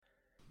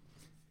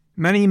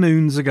Many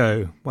moons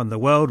ago, when the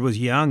world was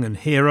young and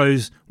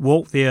heroes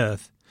walked the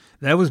earth,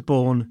 there was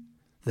born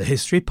the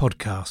History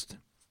Podcast.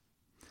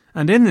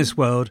 And in this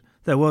world,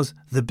 there was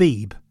the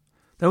Beeb.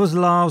 There was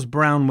Lars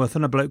Brownworth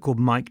and a bloke called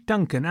Mike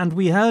Duncan, and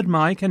we heard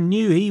Mike and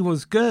knew he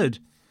was good.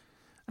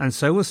 And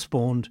so was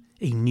spawned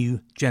a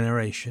new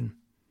generation,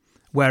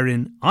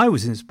 wherein I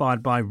was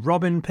inspired by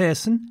Robin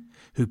Pearson,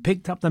 who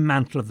picked up the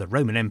mantle of the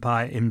Roman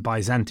Empire in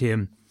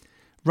Byzantium.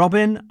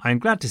 Robin, I'm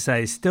glad to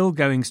say, is still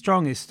going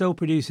strong, is still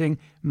producing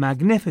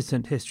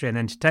magnificent history and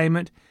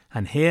entertainment,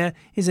 and here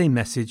is a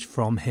message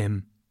from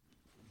him.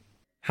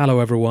 Hello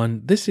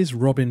everyone, this is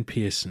Robin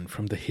Pearson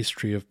from the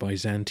History of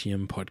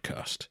Byzantium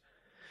podcast.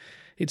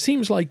 It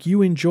seems like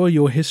you enjoy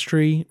your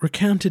history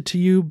recounted to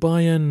you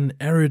by an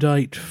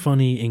erudite,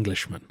 funny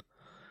Englishman.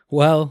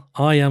 Well,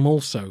 I am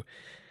also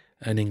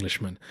an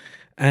Englishman.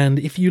 And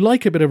if you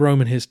like a bit of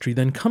Roman history,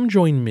 then come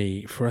join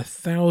me for a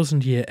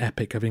 1,000-year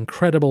epic of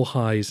incredible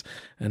highs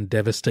and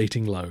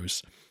devastating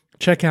lows.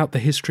 Check out The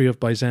History of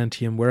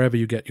Byzantium wherever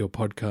you get your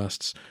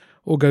podcasts,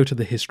 or go to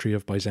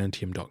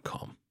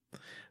thehistoryofbyzantium.com.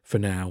 For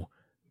now,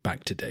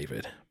 back to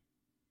David.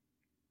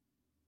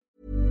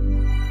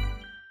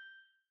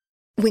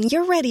 When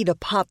you're ready to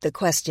pop the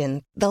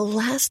question, the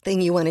last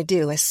thing you want to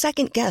do is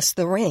second-guess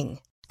the ring.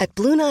 At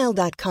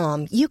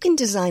BlueNile.com, you can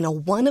design a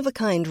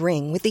one-of-a-kind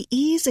ring with the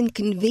ease and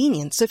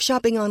convenience of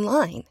shopping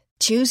online.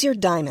 Choose your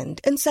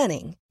diamond and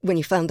setting. When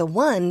you find the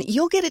one,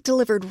 you'll get it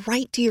delivered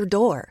right to your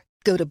door.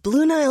 Go to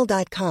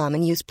BlueNile.com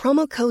and use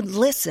promo code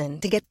LISTEN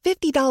to get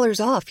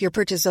 $50 off your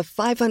purchase of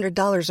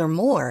 $500 or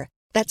more.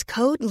 That's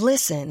code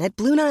LISTEN at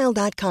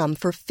BlueNile.com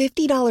for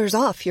 $50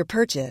 off your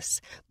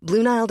purchase.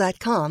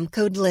 BlueNile.com,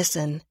 code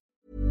LISTEN.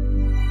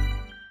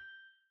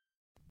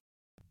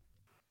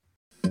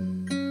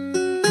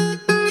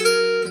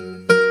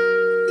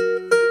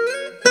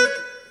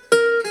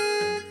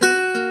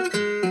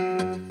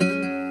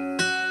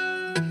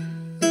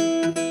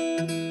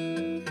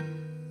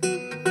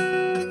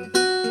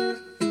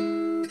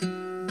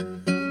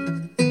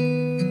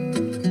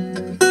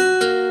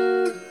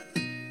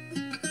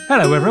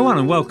 Hello everyone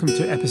and welcome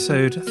to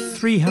episode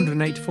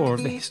 384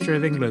 of the History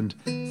of England,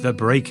 The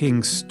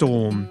Breaking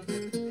Storm.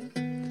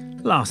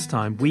 Last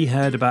time we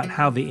heard about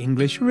how the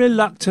English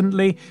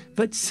reluctantly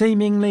but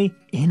seemingly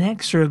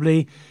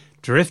inexorably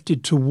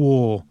drifted to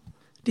war,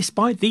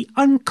 despite the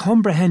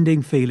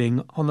uncomprehending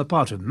feeling on the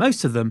part of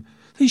most of them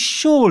that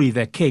surely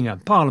their king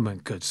and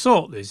parliament could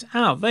sort this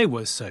out, they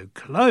were so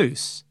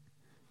close.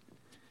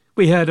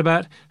 We heard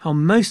about how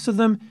most of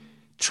them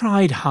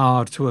tried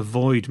hard to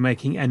avoid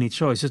making any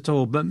choice at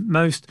all, but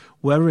most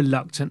were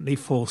reluctantly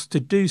forced to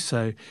do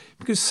so,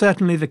 because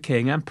certainly the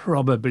king and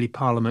probably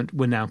Parliament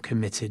were now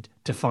committed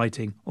to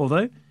fighting,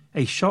 although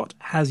a shot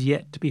has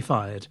yet to be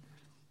fired.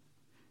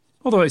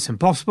 Although it's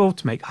impossible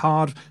to make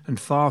hard and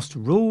fast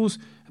rules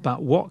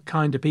about what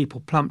kind of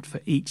people plumped for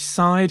each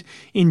side,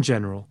 in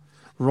general,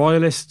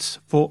 royalists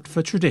fought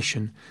for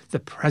tradition, the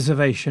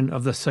preservation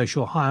of the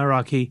social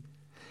hierarchy,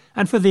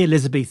 and for the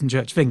Elizabethan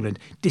Church of England,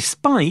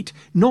 despite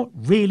not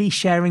really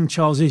sharing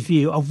Charles's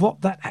view of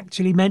what that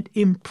actually meant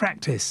in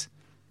practice.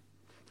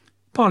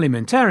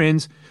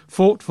 Parliamentarians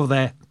fought for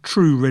their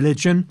true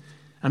religion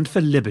and for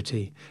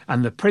liberty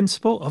and the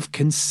principle of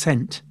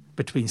consent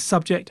between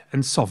subject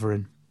and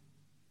sovereign.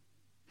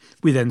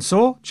 We then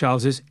saw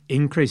Charles's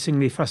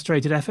increasingly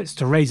frustrated efforts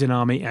to raise an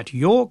army at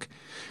York,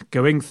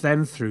 going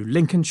then through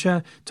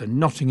Lincolnshire to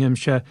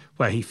Nottinghamshire,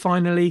 where he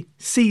finally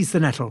seized the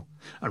nettle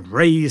and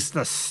raised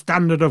the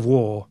standard of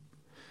war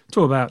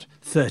to about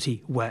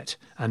 30 wet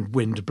and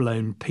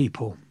wind-blown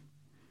people.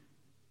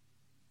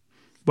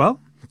 Well,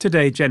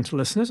 today, gentle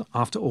listeners,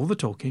 after all the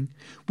talking,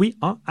 we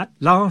are at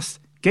last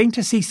going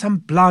to see some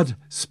blood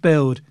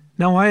spilled.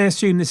 Now, I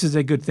assume this is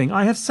a good thing.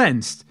 I have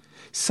sensed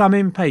some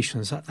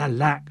impatience at the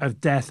lack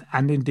of death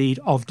and indeed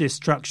of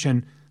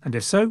destruction, and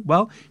if so,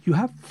 well, you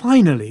have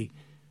finally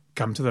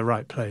come to the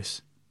right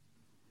place.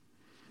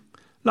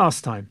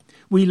 Last time,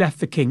 we left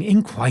the king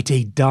in quite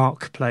a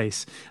dark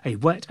place, a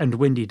wet and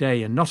windy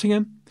day in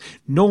Nottingham,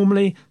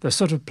 normally the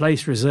sort of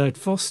place reserved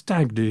for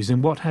stag do's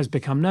in what has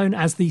become known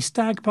as the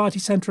Stag Party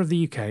Centre of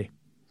the UK.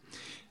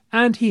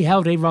 And he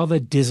held a rather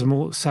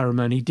dismal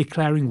ceremony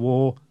declaring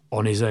war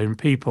on his own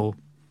people.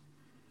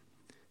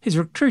 His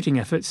recruiting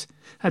efforts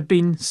had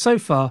been so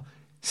far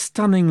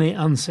stunningly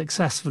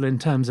unsuccessful in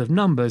terms of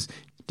numbers,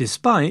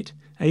 despite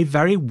a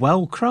very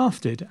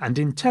well-crafted and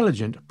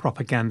intelligent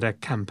propaganda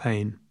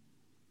campaign.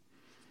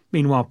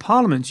 Meanwhile,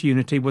 Parliament's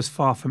unity was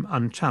far from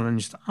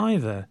unchallenged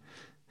either.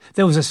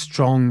 There was a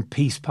strong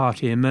peace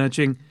party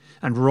emerging,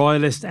 and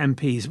royalist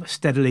MPs were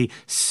steadily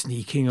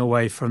sneaking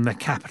away from the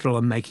capital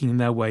and making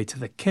their way to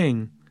the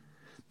king.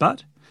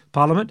 But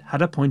Parliament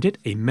had appointed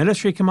a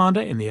military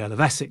commander in the Earl of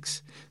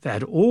Essex. They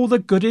had all the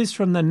goodies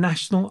from the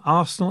National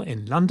Arsenal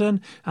in London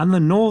and the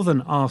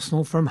Northern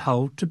Arsenal from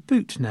Hull to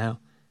boot now.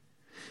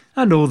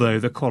 And although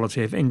the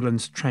quality of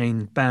England's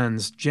trained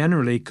bands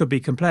generally could be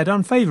compared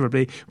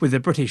unfavourably with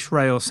the British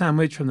rail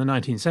sandwich from the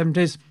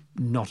 1970s,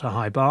 not a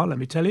high bar, let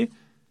me tell you,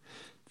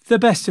 the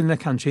best in the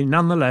country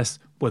nonetheless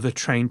were the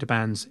trained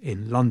bands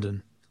in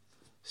London.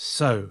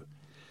 So,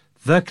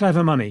 the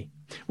clever money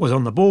was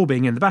on the ball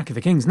being in the back of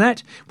the king's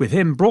net, with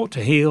him brought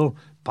to heel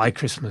by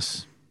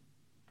Christmas.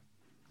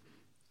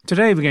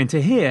 Today we're going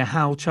to hear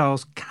how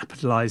Charles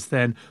capitalised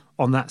then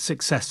on that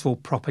successful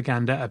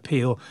propaganda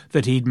appeal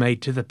that he'd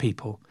made to the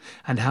people,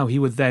 and how he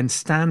would then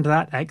stand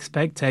that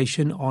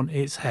expectation on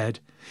its head.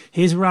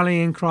 His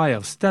rallying cry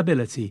of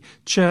stability,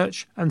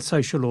 church and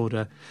social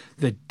order,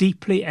 the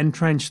deeply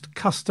entrenched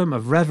custom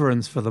of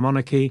reverence for the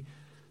monarchy,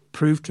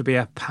 proved to be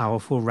a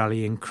powerful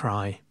rallying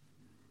cry.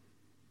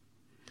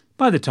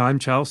 By the time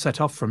Charles set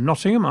off from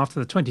Nottingham after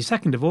the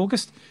 22nd of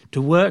August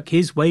to work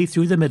his way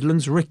through the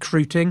Midlands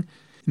recruiting,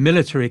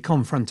 military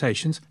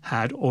confrontations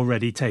had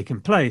already taken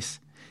place.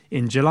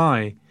 In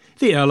July,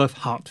 the Earl of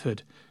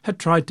Hertford had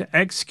tried to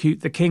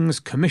execute the King's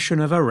Commission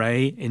of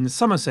Array in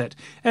Somerset,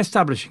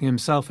 establishing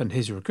himself and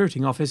his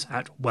recruiting office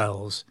at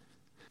Wells.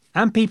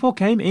 And people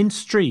came in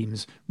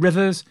streams,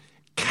 rivers,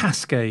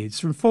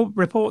 cascades.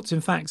 Reports,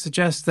 in fact,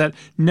 suggest that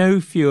no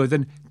fewer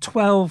than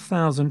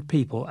 12,000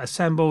 people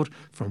assembled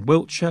from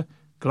Wiltshire,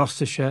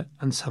 Gloucestershire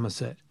and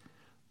Somerset.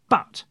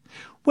 But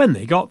when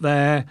they got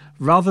there,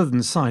 rather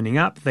than signing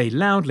up, they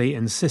loudly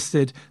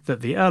insisted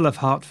that the Earl of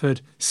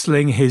Hertford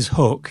sling his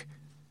hook.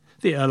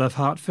 The Earl of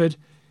Hertford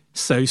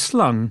so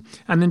slung,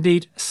 and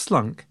indeed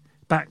slunk,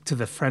 back to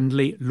the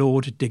friendly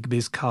Lord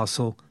Digby's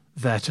castle,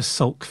 there to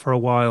sulk for a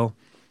while.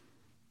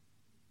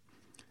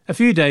 A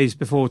few days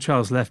before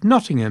Charles left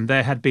Nottingham,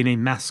 there had been a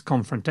mass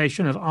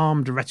confrontation of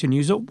armed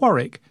retinues at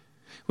Warwick,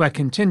 where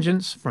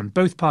contingents from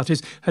both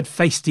parties had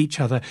faced each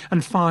other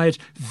and fired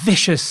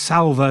vicious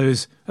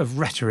salvos of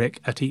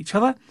rhetoric at each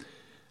other,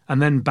 and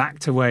then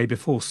backed away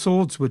before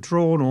swords were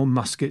drawn or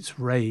muskets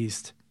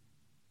raised.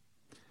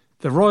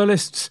 The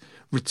Royalists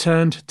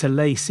returned to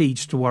lay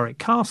siege to Warwick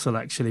Castle,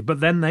 actually, but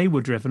then they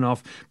were driven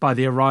off by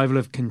the arrival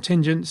of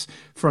contingents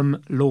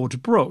from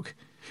Lord Brooke,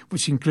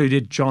 which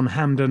included John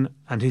Hampden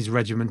and his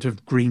regiment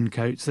of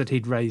greencoats that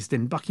he'd raised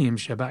in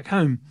Buckinghamshire back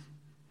home.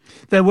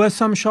 There were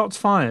some shots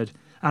fired,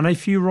 and a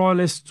few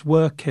Royalists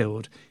were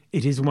killed.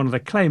 It is one of the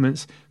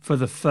claimants for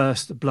the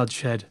first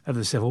bloodshed of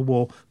the Civil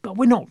War, but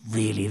we're not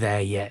really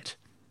there yet.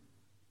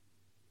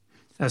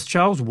 As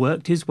Charles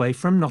worked his way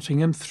from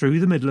Nottingham through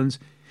the Midlands,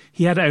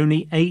 he had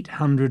only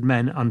 800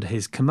 men under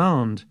his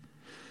command.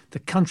 The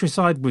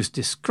countryside was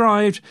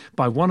described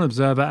by one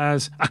observer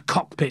as a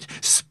cockpit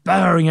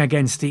spurring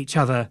against each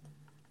other.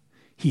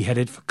 He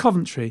headed for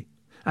Coventry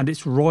and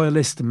its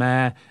royalist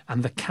mayor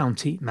and the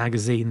county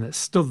magazine that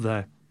stood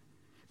there.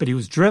 But he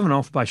was driven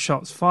off by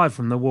shots fired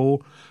from the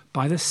wall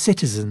by the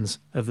citizens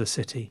of the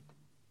city.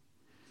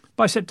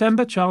 By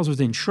September, Charles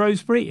was in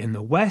Shrewsbury in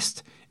the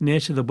west,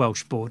 near to the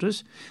Welsh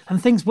borders, and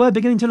things were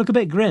beginning to look a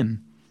bit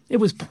grim. It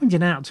was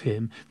pointed out to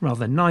him,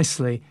 rather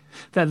nicely,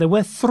 that there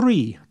were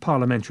 3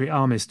 parliamentary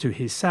armies to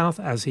his south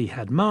as he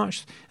had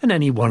marched, and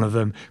any one of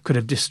them could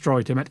have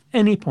destroyed him at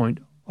any point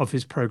of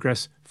his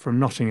progress from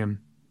Nottingham.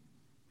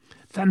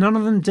 That none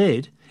of them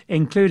did,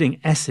 including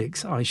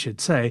Essex, I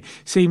should say,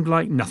 seemed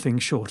like nothing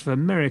short of a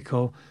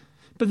miracle.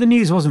 But the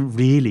news wasn't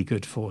really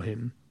good for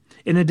him.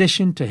 In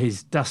addition to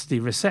his dusty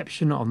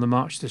reception on the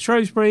march to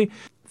Shrewsbury,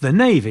 the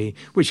Navy,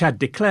 which had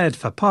declared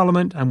for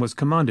Parliament and was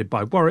commanded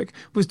by Warwick,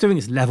 was doing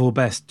its level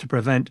best to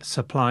prevent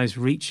supplies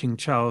reaching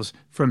Charles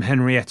from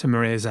Henrietta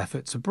Maria's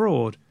efforts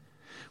abroad.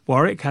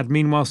 Warwick had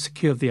meanwhile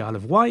secured the Isle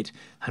of Wight,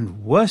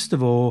 and worst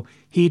of all,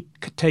 he'd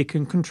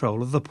taken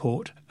control of the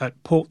port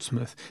at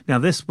Portsmouth. Now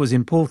this was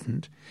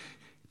important.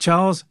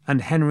 Charles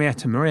and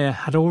Henrietta Maria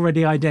had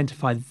already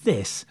identified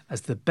this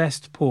as the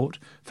best port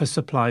for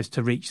supplies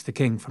to reach the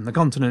king from the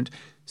continent,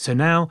 so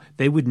now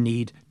they would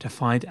need to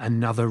find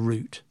another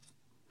route.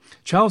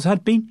 Charles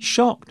had been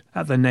shocked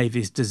at the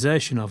Navy's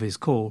desertion of his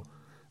call,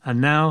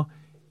 and now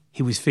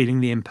he was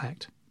feeling the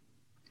impact.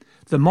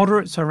 The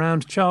moderates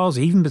around Charles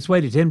even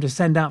persuaded him to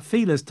send out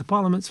feelers to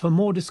parliaments for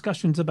more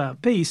discussions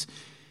about peace,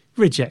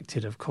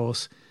 rejected, of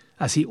course,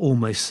 as he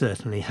almost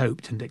certainly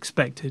hoped and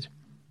expected.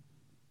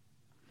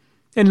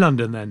 In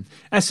London, then,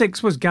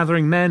 Essex was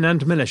gathering men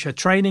and militia,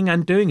 training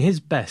and doing his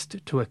best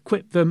to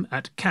equip them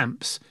at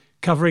camps,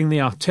 covering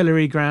the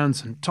artillery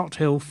grounds and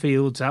Tothill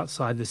fields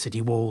outside the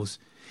city walls.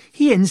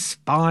 He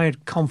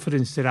inspired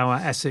confidence in our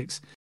Essex.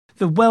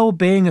 The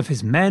well-being of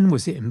his men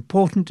was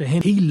important to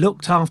him. He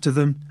looked after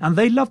them, and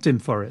they loved him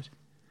for it.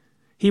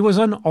 He was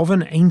of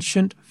an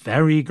ancient,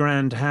 very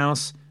grand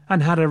house,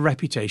 and had a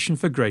reputation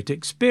for great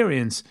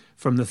experience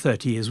from the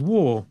 30 Years'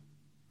 War.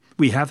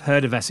 We have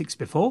heard of Essex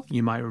before,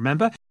 you might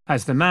remember,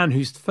 as the man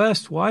whose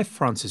first wife,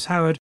 Frances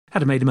Howard,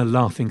 had made him a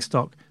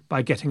laughingstock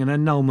by getting an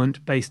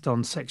annulment based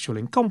on sexual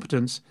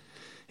incompetence.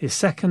 His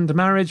second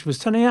marriage was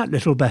turning out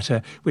little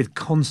better, with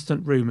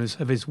constant rumours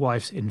of his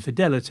wife's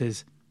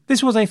infidelities.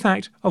 This was a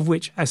fact of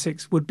which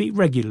Essex would be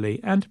regularly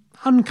and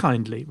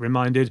unkindly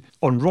reminded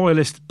on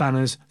royalist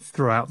banners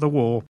throughout the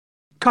war.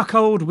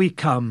 "Cuckold we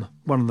come,"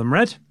 one of them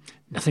read.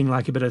 Nothing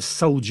like a bit of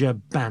soldier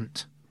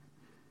bant.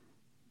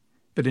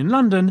 But in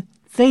London,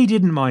 they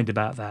didn't mind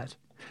about that.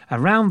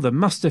 Around the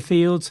muster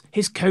fields,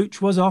 his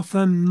coach was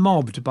often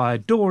mobbed by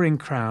adoring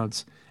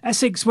crowds.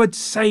 Essex would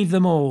save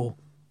them all.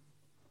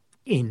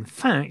 In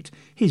fact,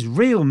 his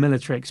real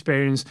military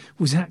experience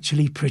was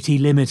actually pretty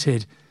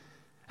limited.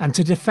 And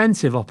to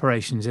defensive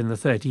operations in the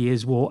 30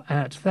 Years' War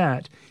at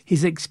that,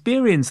 his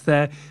experience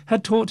there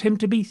had taught him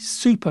to be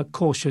super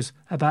cautious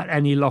about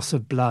any loss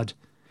of blood.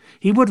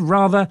 He would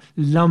rather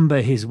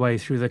lumber his way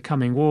through the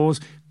coming wars,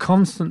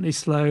 constantly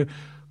slow,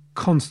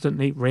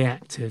 constantly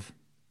reactive.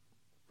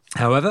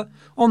 However,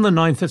 on the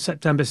 9th of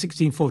September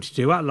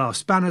 1642, at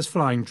last, banners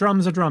flying,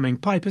 drums a drumming,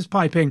 pipers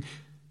piping,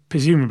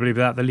 presumably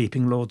without the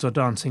leaping lords or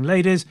dancing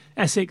ladies,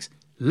 Essex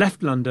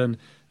left London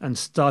and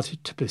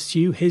started to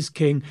pursue his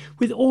king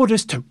with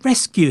orders to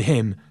rescue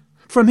him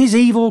from his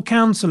evil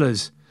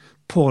counsellors.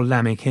 Poor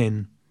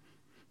Lammikin.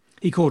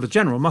 He called a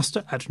general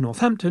muster at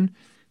Northampton,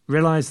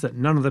 realised that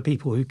none of the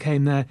people who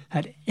came there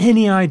had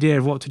any idea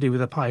of what to do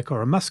with a pike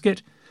or a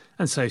musket,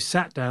 and so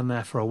sat down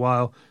there for a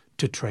while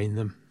to train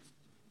them.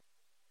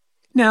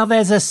 Now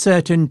there's a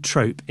certain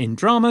trope in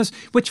dramas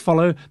which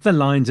follow the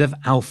lines of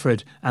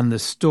Alfred and the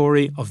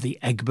story of the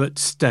Egbert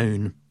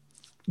Stone.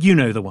 You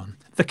know the one.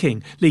 The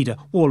king, leader,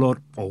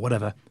 warlord, or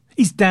whatever,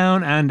 is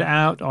down and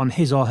out on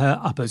his or her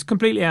uppers,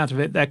 completely out of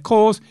it. Their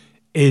cause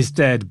is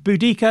dead.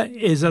 Boudica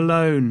is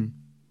alone.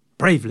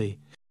 Bravely,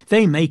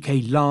 they make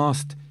a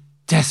last,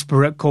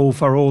 desperate call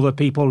for all the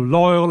people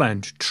loyal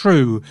and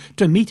true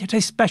to meet at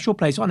a special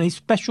place on a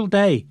special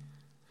day.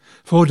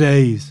 For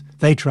days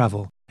they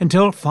travel,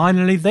 until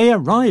finally they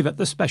arrive at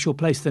the special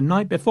place the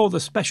night before the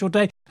special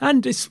day,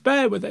 and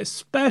despair with their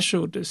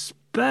special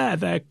despair.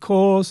 Their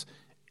cause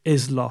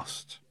is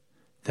lost.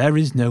 There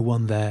is no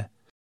one there.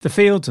 The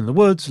fields and the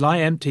woods lie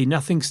empty.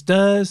 Nothing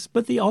stirs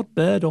but the odd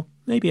bird or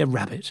maybe a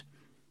rabbit.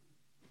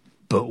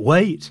 But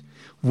wait,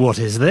 what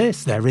is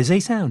this? There is a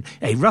sound,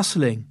 a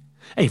rustling.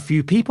 A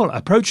few people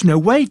approach. No,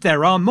 wait,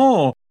 there are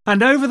more.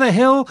 And over the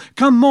hill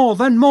come more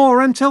than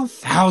more, until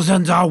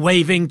thousands are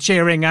waving,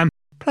 cheering, and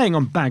playing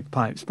on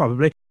bagpipes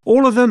probably,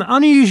 all of them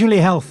unusually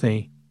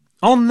healthy.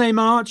 On they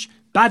march.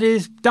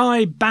 Baddies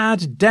die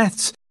bad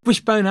deaths.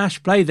 Wishbone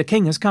ash play The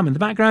King Has Come in the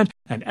background,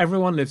 and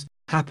everyone lives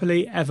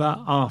happily ever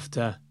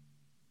after.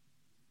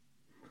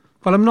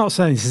 Well, I'm not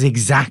saying this is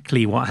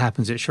exactly what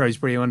happens at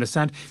Shrewsbury, you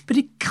understand, but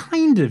it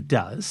kind of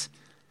does.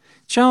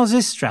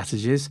 Charles's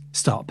strategies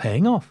start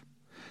paying off.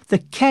 The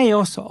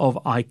chaos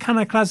of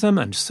iconoclasm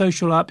and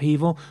social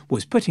upheaval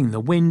was putting the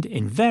wind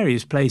in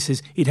various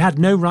places it had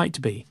no right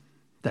to be.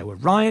 There were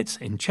riots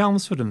in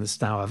Chelmsford and the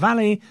Stour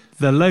Valley.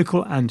 The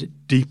local and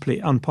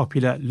deeply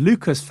unpopular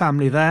Lucas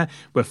family there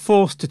were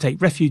forced to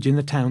take refuge in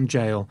the town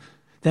jail.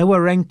 There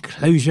were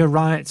enclosure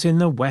riots in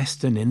the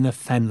west and in the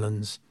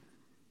Fenlands.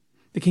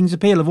 The King's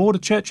appeal of order,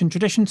 church and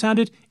tradition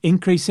sounded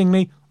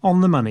increasingly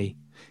on the money.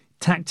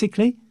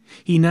 Tactically,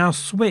 he now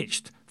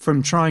switched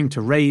from trying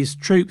to raise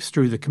troops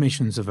through the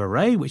commissions of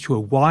array, which were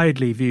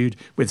widely viewed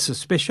with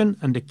suspicion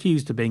and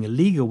accused of being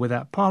illegal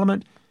without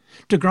Parliament,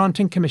 to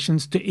granting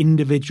commissions to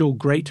individual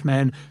great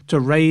men to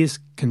raise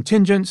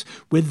contingents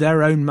with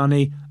their own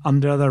money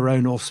under their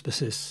own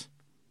auspices.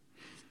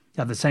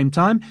 At the same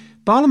time,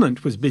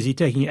 Parliament was busy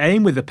taking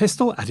aim with the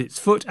pistol at its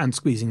foot and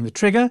squeezing the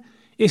trigger,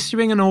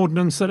 issuing an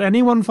ordinance that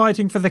anyone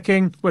fighting for the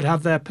king would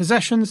have their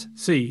possessions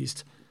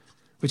seized,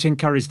 which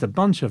encouraged a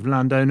bunch of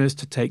landowners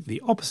to take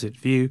the opposite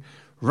view,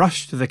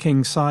 rush to the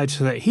king's side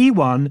so that he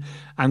won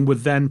and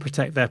would then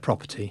protect their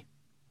property.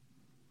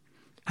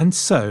 And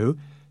so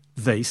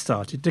they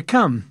started to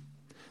come.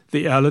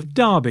 The Earl of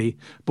Derby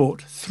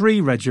bought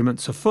 3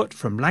 regiments of foot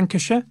from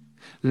Lancashire.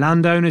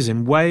 Landowners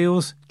in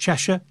Wales,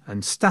 Cheshire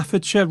and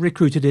Staffordshire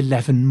recruited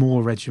 11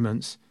 more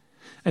regiments.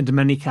 And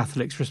many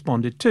Catholics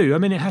responded too. I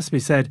mean, it has to be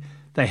said,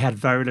 they had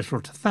very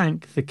little to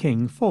thank the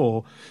king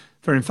for.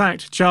 For in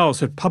fact, Charles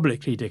had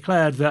publicly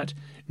declared that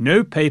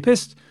no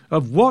papist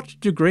of what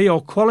degree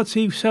or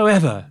quality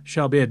soever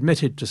shall be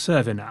admitted to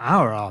serve in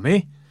our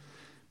army.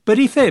 But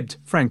he fibbed,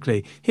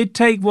 frankly. He'd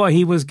take what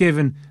he was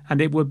given,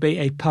 and it would be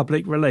a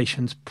public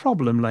relations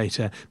problem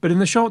later. But in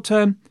the short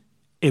term,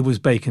 it was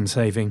bacon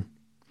saving.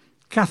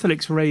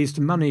 Catholics raised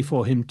money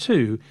for him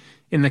too.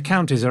 In the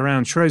counties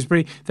around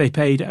Shrewsbury, they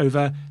paid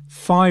over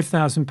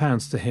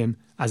 £5,000 to him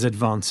as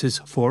advances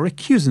for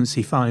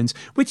recusancy fines,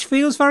 which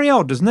feels very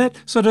odd, doesn't it?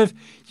 Sort of,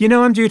 you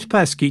know, I'm due to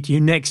persecute you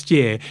next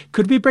year.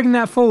 Could we bring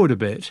that forward a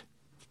bit?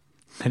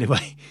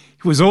 Anyway,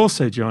 he was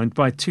also joined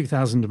by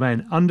 2,000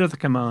 men under the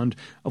command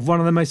of one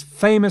of the most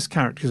famous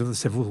characters of the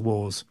Civil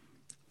Wars.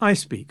 I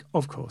speak,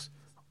 of course,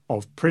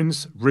 of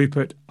Prince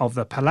Rupert of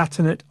the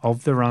Palatinate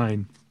of the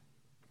Rhine.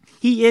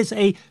 He is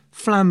a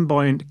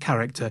flamboyant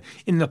character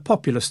in the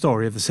popular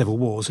story of the Civil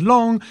Wars.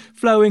 Long,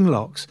 flowing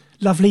locks,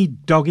 lovely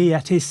doggy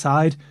at his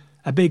side,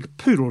 a big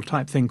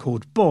poodle-type thing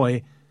called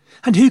Boy.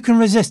 And who can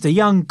resist a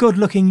young,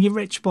 good-looking,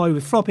 rich boy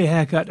with floppy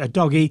haircut, a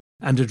doggy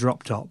and a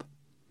drop top?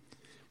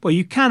 Well,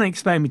 you can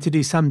expect me to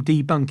do some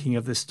debunking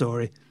of this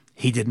story.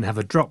 He didn't have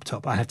a drop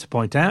top, I have to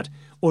point out,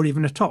 or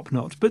even a top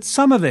knot, but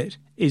some of it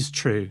is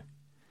true.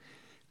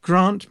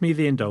 Grant me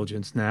the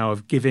indulgence now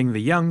of giving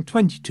the young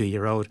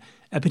 22-year-old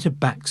a bit of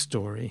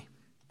backstory.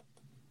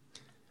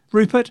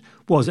 Rupert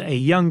was a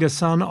younger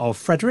son of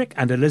Frederick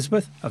and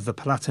Elizabeth of the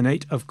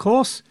Palatinate, of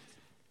course.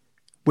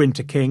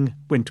 Winter King,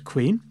 Winter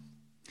Queen.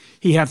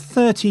 He had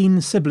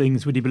 13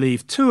 siblings, would you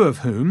believe, 2 of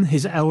whom,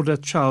 his elder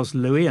Charles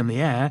Louis and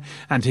the heir,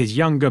 and his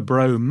younger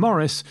bro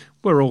Maurice,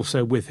 were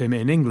also with him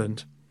in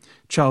England.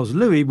 Charles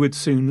Louis would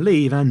soon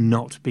leave and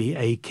not be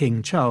a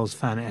King Charles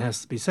fan, it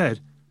has to be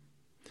said.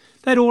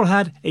 They'd all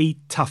had a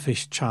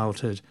toughish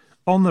childhood,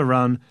 on the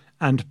run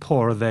and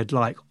poorer they'd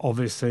like,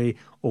 obviously,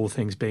 all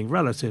things being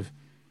relative.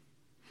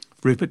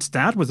 Rupert's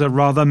dad was a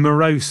rather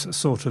morose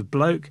sort of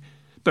bloke,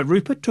 but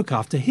Rupert took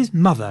after his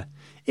mother,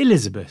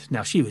 Elizabeth.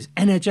 Now, she was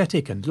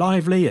energetic and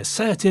lively,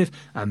 assertive,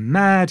 a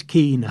mad,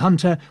 keen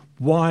hunter,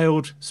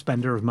 wild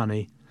spender of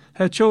money.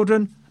 Her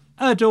children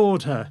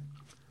adored her.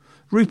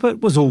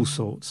 Rupert was all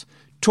sorts.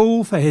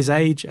 Tall for his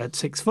age at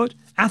 6 foot,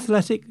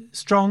 athletic,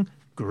 strong,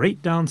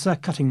 great dancer,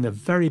 cutting the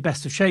very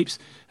best of shapes,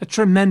 a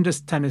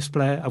tremendous tennis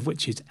player of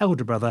which his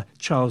elder brother,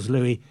 Charles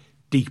Louis,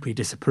 deeply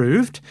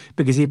disapproved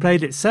because he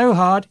played it so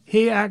hard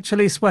he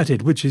actually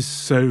sweated, which is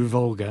so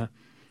vulgar.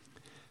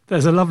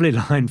 There's a lovely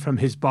line from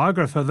his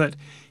biographer that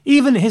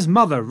even his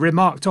mother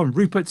remarked on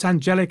Rupert's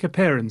angelic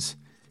appearance.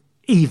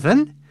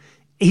 Even?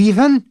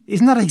 Even?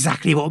 Isn't that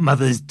exactly what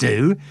mothers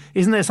do?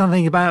 Isn't there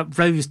something about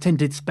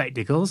rose-tinted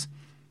spectacles?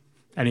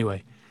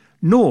 Anyway,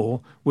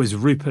 nor was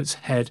Rupert's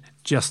head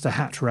just a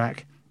hat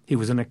rack. He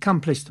was an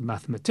accomplished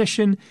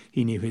mathematician,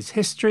 he knew his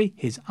history,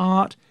 his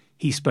art,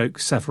 he spoke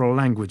several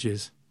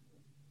languages.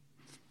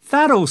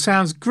 That all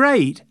sounds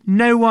great.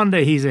 No wonder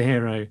he's a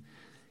hero.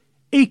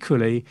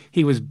 Equally,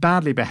 he was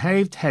badly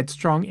behaved,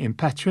 headstrong,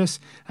 impetuous,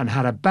 and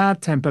had a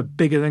bad temper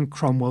bigger than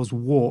Cromwell's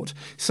wart,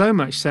 so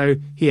much so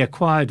he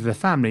acquired the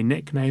family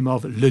nickname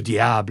of Le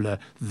Diable,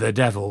 the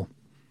Devil.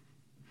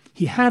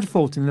 He had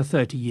fought in the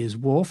 30 Years'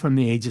 War from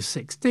the age of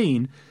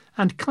 16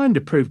 and kind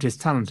of proved his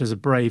talent as a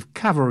brave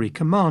cavalry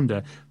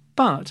commander,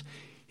 but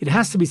it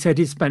has to be said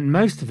he'd spent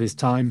most of his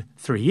time,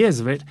 3 years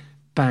of it,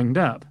 banged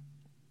up.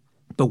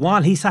 But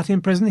while he sat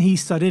in prison, he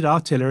studied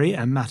artillery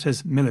and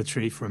matters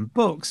military from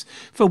books,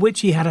 for which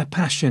he had a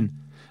passion,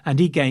 and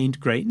he gained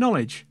great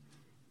knowledge.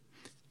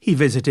 He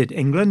visited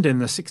England in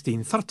the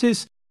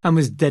 1630s and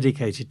was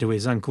dedicated to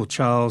his Uncle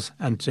Charles,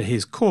 and to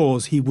his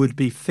cause he would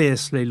be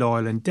fiercely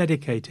loyal and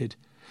dedicated.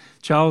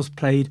 Charles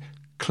paid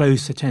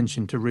close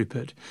attention to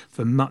Rupert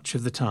for much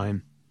of the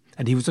time,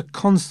 and he was a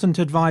constant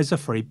adviser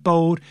for a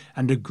bold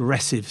and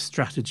aggressive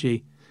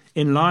strategy,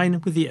 in line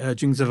with the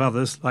urgings of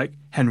others like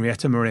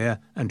Henrietta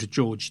Maria and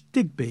George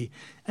Digby,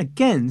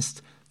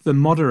 against the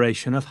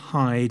moderation of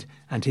Hyde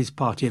and his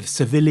party of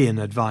civilian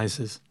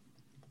advisers.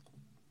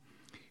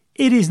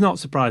 It is not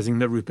surprising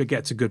that Rupert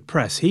gets a good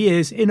press. He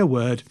is, in a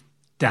word,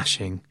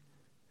 dashing.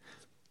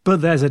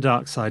 But there's a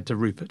dark side to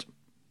Rupert.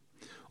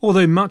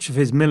 Although much of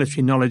his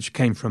military knowledge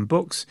came from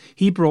books,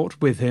 he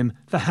brought with him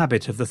the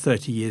habit of the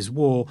 30 Years'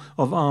 War,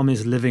 of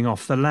armies living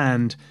off the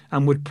land,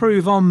 and would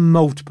prove on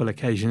multiple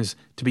occasions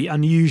to be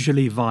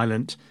unusually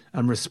violent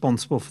and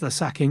responsible for the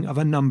sacking of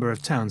a number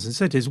of towns and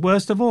cities,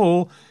 worst of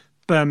all,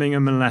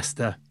 Birmingham and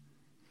Leicester.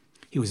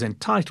 He was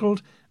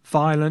entitled,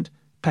 violent,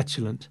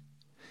 petulant.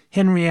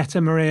 Henrietta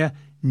Maria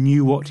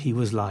knew what he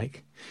was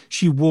like.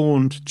 She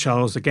warned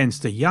Charles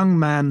against a young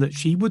man that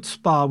she would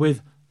spar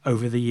with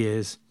over the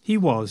years. He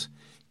was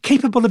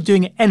capable of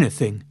doing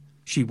anything,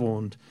 she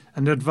warned,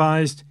 and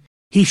advised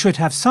he should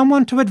have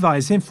someone to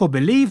advise him, for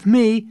believe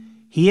me,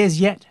 he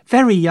is yet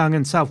very young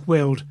and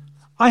self-willed.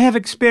 I have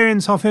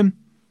experience of him.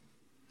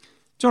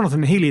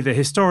 Jonathan Healy, the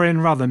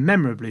historian, rather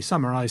memorably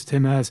summarised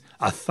him as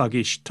a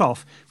thuggish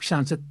toff, which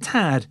sounds a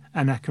tad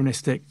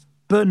anachronistic,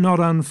 but not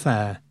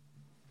unfair.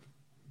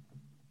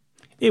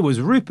 It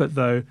was Rupert,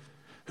 though,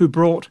 who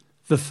brought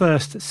the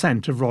first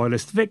scent of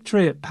Royalist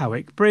victory at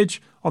Powick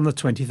Bridge on the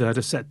 23rd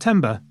of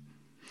September.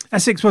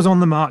 Essex was on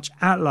the march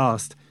at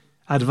last,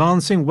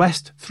 advancing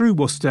west through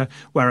Worcester,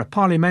 where a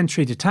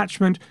parliamentary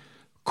detachment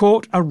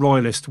caught a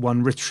Royalist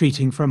one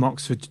retreating from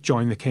Oxford to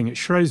join the King at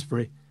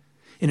Shrewsbury.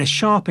 In a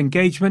sharp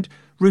engagement,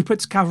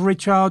 Rupert's cavalry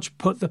charge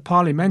put the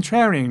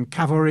parliamentarian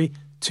cavalry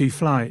to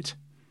flight.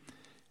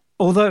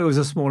 Although it was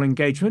a small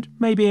engagement,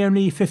 maybe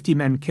only 50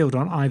 men killed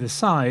on either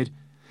side,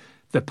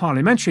 the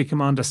parliamentary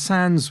commander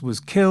Sandys was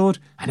killed,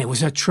 and it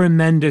was a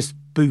tremendous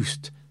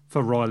boost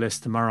for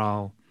Royalist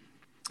morale.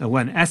 And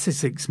when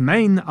Essex's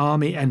main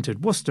army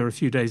entered Worcester a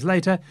few days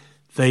later,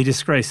 they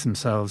disgraced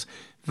themselves,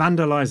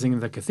 vandalising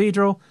the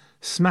cathedral,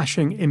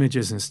 smashing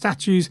images and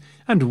statues,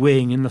 and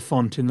weighing in the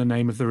font in the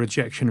name of the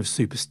rejection of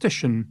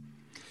superstition.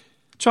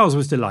 Charles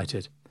was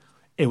delighted.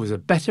 It was a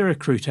better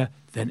recruiter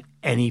than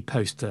any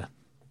poster.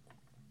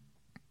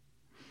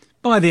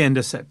 By the end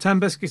of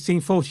September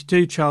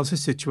 1642,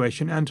 Charles's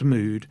situation and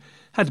mood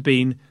had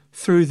been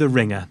through the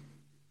ringer.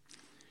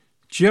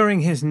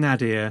 During his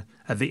nadir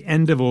at the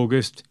end of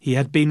August, he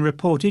had been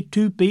reported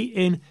to be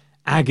in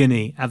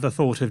agony at the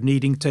thought of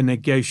needing to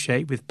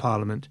negotiate with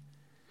Parliament.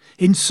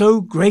 In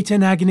so great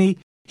an agony,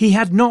 he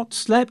had not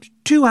slept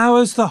 2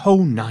 hours the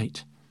whole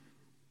night.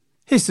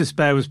 His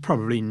despair was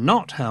probably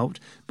not helped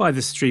by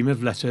the stream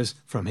of letters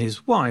from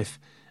his wife,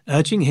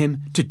 urging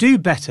him to do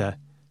better.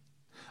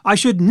 "I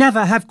should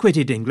never have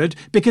quitted England,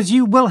 because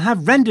you will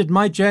have rendered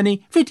my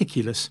journey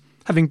ridiculous.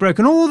 having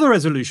broken all the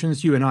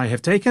resolutions you and I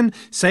have taken,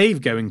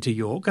 save going to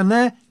York, and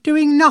they're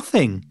doing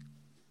nothing.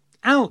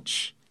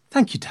 Ouch!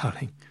 Thank you,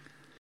 darling.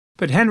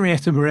 But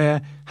Henrietta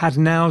Maria had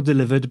now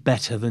delivered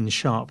better than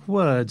sharp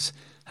words.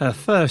 Her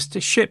first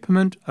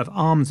shipment of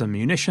arms and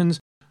munitions,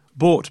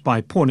 bought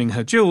by pawning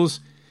her jewels,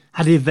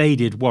 had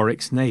evaded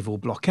Warwick's naval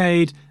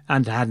blockade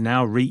and had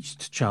now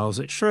reached Charles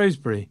at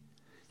Shrewsbury.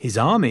 His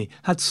army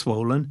had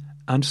swollen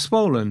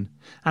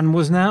and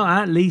was now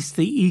at least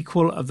the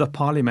equal of the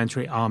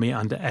parliamentary army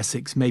under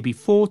Essex, maybe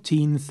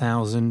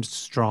 14,000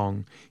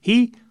 strong.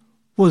 He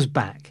was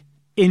back,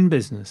 in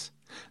business,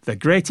 the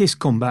greatest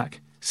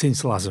comeback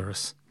since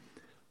Lazarus.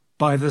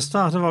 By the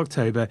start of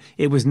October,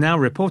 it was now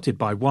reported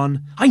by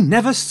one, "I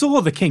never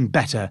saw the king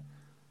better."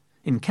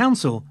 In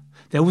council,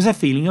 there was a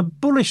feeling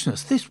of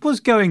bullishness. This was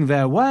going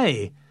their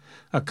way.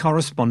 A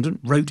correspondent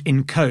wrote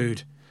in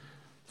code,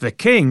 "The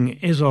king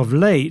is of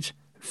late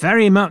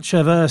very much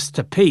averse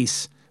to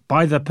peace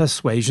by the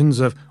persuasions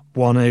of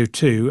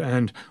 102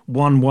 and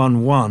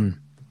 111.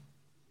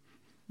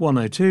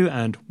 102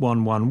 and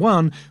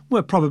 111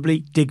 were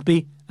probably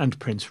Digby and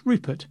Prince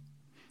Rupert.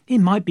 It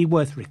might be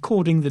worth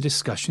recording the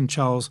discussion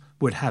Charles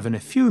would have in a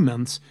few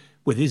months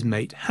with his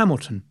mate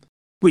Hamilton,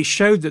 which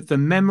showed that the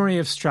memory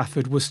of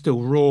Strafford was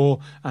still raw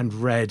and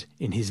red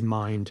in his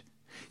mind,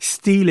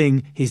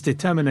 steeling his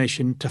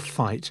determination to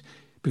fight,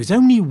 because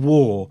only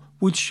war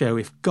would show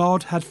if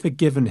God had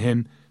forgiven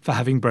him for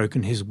having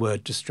broken his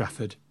word to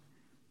Strafford.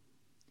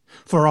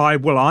 "For I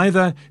will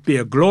either be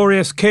a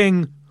glorious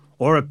king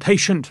or a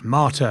patient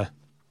martyr."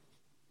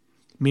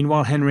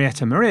 Meanwhile,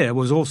 Henrietta Maria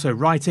was also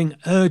writing,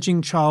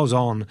 urging Charles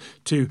on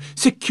to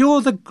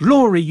secure the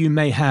glory you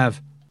may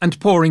have, and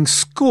pouring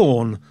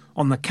scorn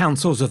on the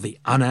counsels of the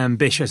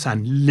unambitious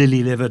and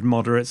lily-livered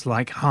moderates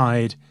like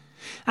Hyde.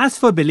 As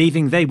for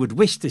believing they would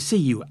wish to see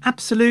you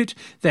absolute,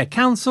 their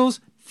counsels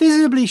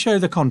visibly show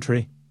the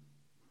contrary.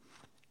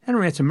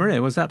 Henrietta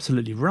Maria was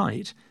absolutely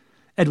right.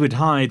 Edward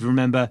Hyde,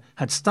 remember,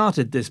 had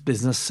started this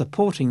business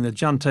supporting the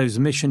junto's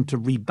mission to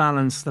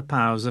rebalance the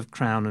powers of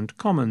Crown and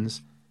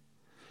Commons.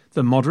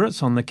 The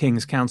moderates on the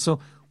King's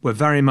Council were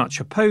very much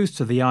opposed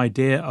to the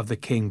idea of the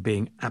king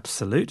being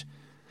absolute,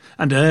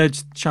 and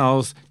urged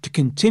Charles to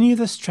continue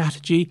the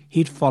strategy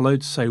he'd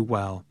followed so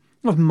well,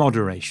 of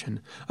moderation,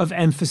 of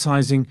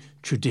emphasising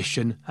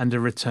tradition and a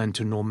return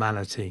to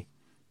normality.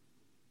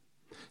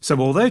 So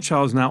although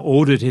Charles now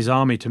ordered his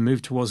army to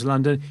move towards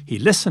London, he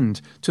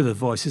listened to the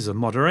voices of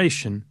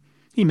moderation.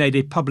 He made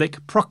a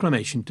public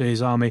proclamation to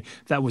his army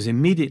that was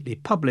immediately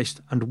published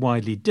and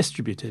widely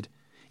distributed.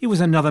 It was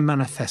another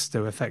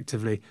manifesto,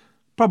 effectively,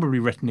 probably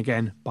written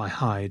again by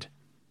Hyde.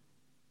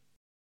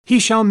 "He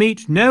shall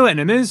meet no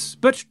enemies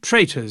but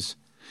traitors,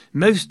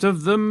 most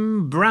of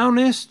them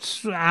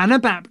Brownists,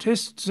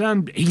 Anabaptists,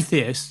 and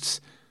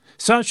atheists,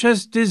 such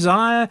as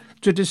desire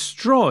to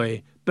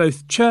destroy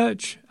both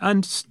church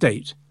and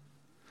state."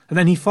 And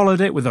then he followed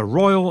it with a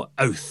royal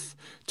oath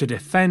to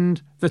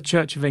defend the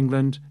Church of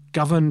England,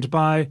 governed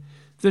by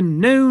the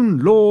known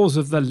laws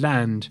of the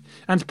land,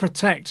 and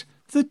protect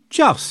the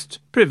just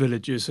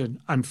privileges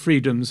and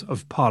freedoms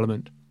of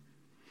Parliament.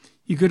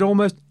 You could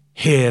almost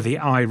hear the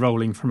eye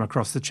rolling from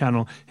across the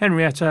Channel.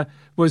 Henrietta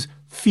was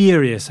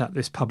furious at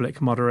this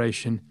public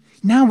moderation.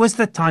 Now was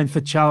the time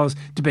for Charles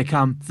to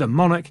become the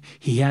monarch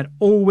he had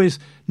always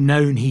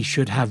known he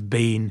should have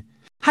been.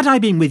 "Had I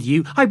been with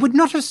you, I would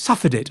not have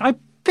suffered it. I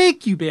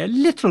beg you be a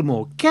little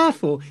more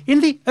careful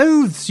in the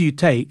oaths you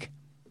take."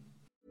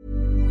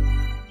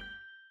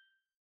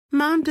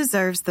 Mom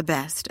deserves the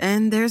best,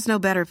 and there's no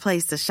better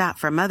place to shop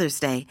for Mother's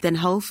Day than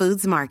Whole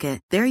Foods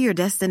Market. They're your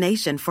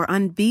destination for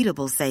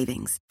unbeatable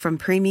savings, from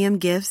premium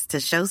gifts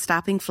to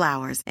show-stopping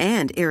flowers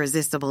and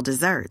irresistible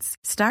desserts.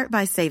 Start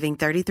by saving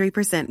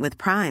 33% with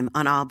Prime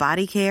on all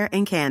body care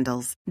and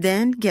candles.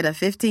 Then get a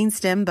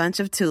 15-stem bunch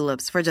of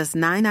tulips for just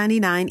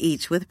 $9.99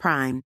 each with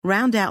Prime.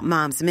 Round out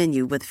Mom's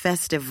menu with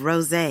festive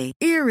rosé,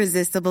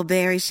 irresistible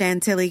berry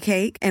chantilly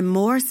cake, and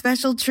more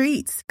special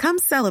treats. Come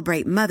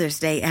celebrate Mother's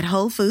Day at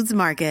Whole Foods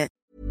Market.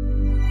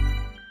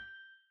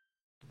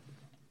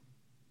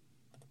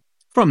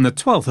 From the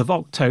 12th of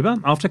October,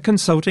 after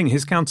consulting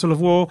his Council of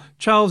War,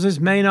 Charles's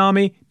main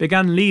army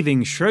began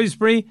leaving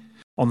Shrewsbury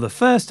on the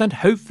first and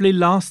hopefully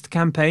last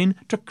campaign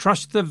to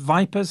crush the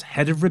Viper's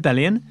head of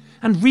rebellion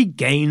and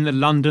regain the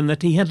London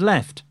that he had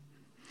left.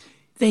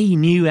 They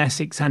knew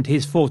Essex and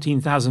his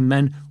 14,000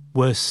 men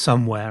were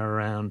somewhere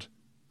around.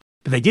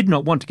 But they did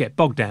not want to get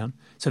bogged down,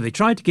 so they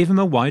tried to give him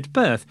a wide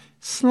berth.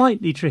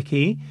 Slightly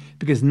tricky,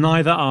 because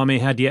neither army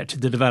had yet to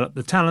develop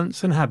the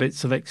talents and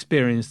habits of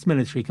experienced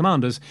military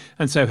commanders,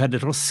 and so had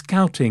little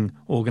scouting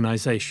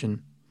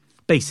organisation.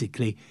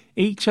 Basically,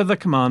 each of the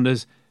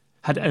commanders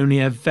had only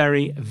a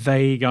very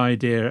vague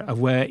idea of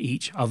where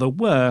each other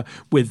were,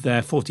 with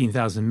their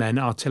 14,000 men,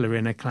 artillery,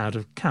 and a cloud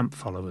of camp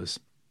followers.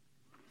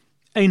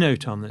 A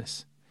note on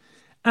this.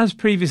 As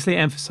previously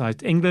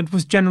emphasised, England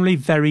was generally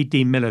very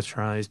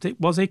demilitarised. It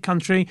was a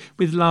country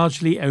with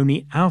largely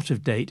only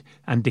out-of-date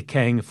and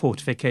decaying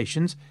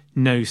fortifications,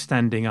 no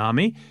standing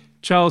army.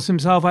 Charles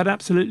himself had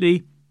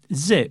absolutely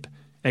zip,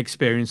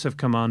 experience of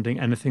commanding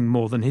anything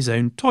more than his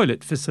own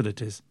toilet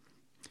facilities.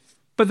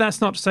 But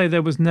that's not to say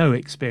there was no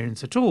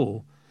experience at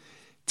all.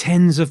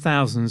 Tens of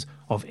thousands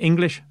of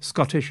English,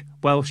 Scottish,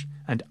 Welsh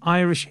and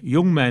Irish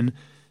young men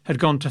had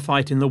gone to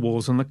fight in the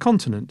wars on the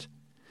continent.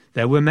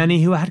 There were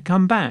many who had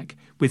come back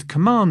with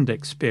command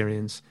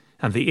experience,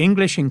 and the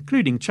English,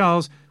 including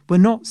Charles, were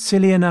not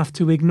silly enough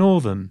to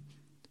ignore them.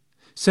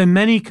 So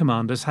many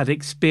commanders had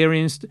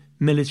experienced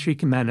military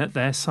men at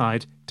their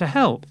side to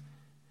help.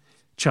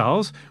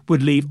 Charles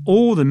would leave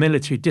all the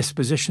military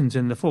dispositions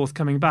in the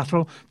forthcoming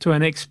battle to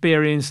an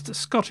experienced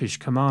Scottish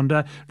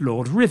commander,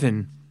 Lord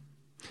Ruthven.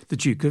 The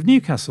Duke of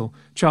Newcastle,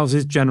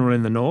 Charles's general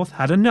in the north,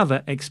 had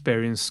another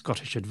experienced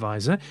Scottish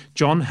adviser.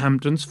 John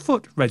Hampden's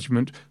Foot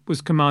Regiment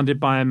was commanded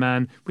by a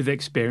man with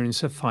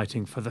experience of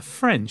fighting for the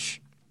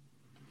French.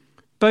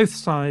 Both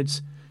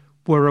sides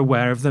were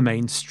aware of the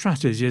main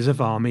strategies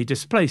of army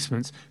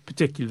displacements,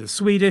 particularly the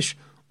Swedish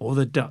or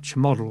the Dutch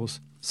models.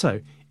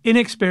 So,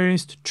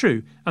 inexperienced,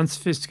 true.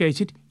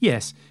 Unsophisticated,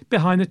 yes.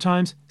 Behind the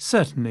times,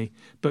 certainly.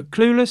 But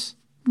clueless,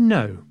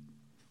 no.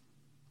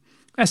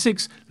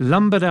 Essex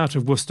lumbered out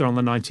of Worcester on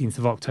the 19th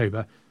of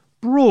October,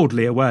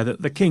 broadly aware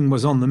that the king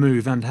was on the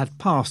move and had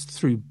passed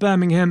through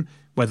Birmingham,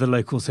 where the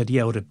locals had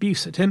yelled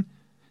abuse at him,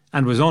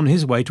 and was on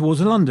his way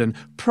towards London,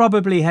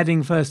 probably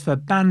heading first for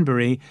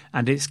Banbury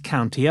and its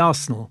county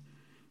arsenal.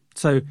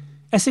 So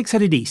Essex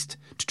headed east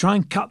to try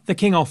and cut the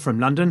king off from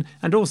London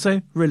and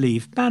also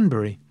relieve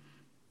Banbury.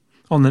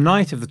 On the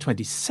night of the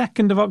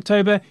 22nd of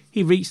October,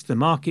 he reached the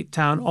market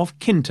town of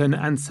Kinton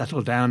and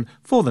settled down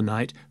for the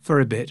night for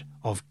a bit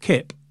of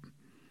kip.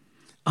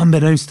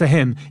 Unbeknownst to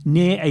him,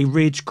 near a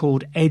ridge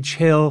called Edge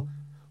Hill,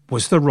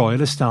 was the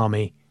Royalist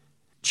army.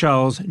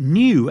 Charles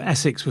knew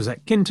Essex was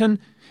at Kinton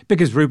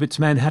because Rupert's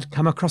men had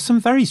come across some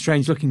very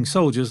strange-looking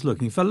soldiers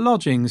looking for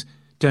lodgings.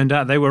 Turned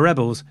out they were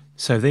rebels,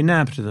 so they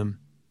nabbed them.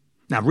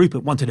 Now,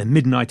 Rupert wanted a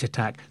midnight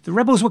attack. The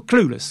rebels were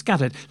clueless,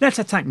 scattered. Let's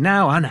attack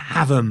now and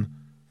have 'em.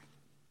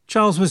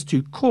 Charles was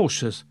too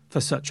cautious for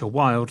such a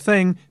wild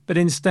thing, but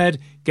instead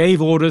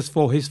gave orders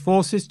for his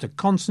forces to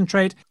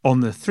concentrate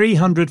on the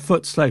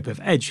 300-foot slope of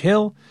Edge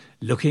Hill,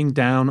 looking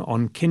down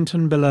on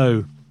Kinton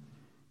below.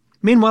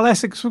 Meanwhile,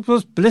 Essex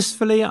was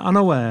blissfully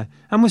unaware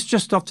and was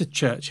just off to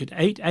church at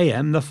 8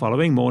 a.m. the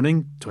following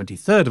morning,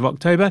 23rd of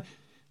October,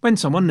 when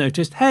someone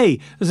noticed, hey,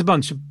 there's a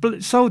bunch of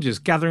soldiers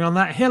gathering on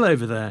that hill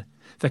over there.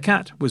 The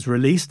cat was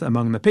released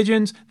among the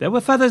pigeons. There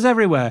were feathers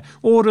everywhere.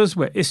 Orders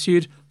were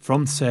issued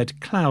from said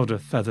cloud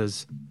of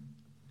feathers.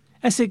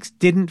 Essex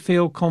didn't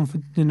feel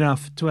confident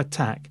enough to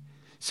attack,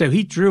 so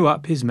he drew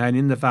up his men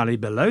in the valley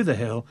below the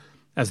hill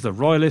as the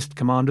Royalist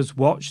commanders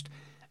watched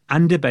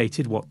and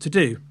debated what to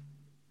do.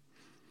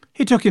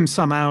 It took him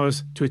some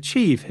hours to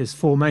achieve his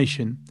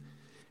formation.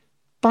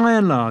 By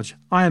and large,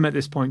 I am at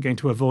this point going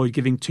to avoid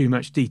giving too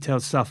much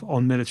detailed stuff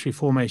on military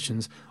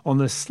formations on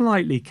the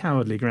slightly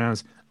cowardly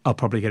grounds I'll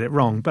probably get it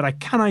wrong, but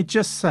can I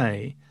just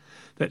say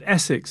that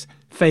Essex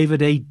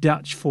favoured a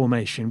Dutch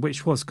formation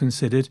which was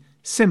considered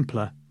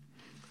simpler.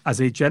 As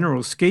a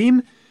general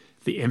scheme,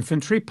 the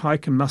infantry,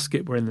 pike and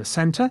musket were in the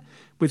centre,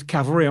 with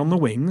cavalry on the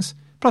wings,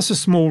 plus a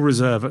small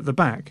reserve at the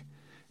back.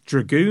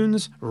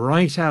 Dragoons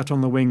right out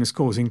on the wings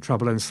causing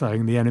trouble and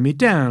slowing the enemy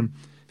down.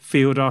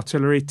 Field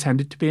artillery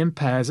tended to be in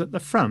pairs at the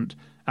front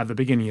at the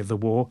beginning of the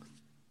war.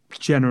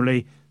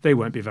 Generally, they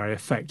won't be very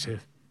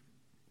effective.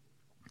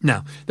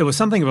 Now, there was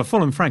something of a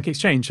full and frank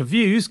exchange of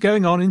views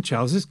going on in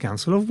Charles's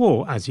Council of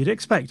War, as you'd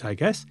expect, I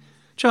guess.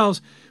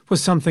 Charles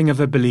was something of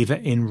a believer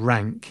in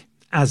rank.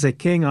 As a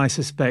king, I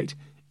suspect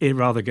it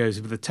rather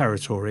goes with the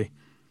territory.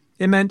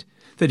 It meant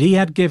that he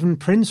had given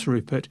Prince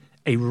Rupert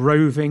a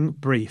roving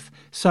brief,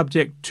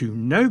 subject to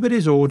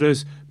nobody's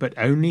orders, but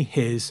only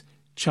his,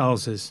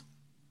 Charles's.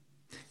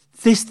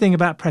 This thing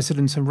about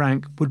precedence and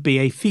rank would be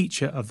a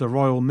feature of the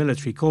Royal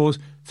Military Corps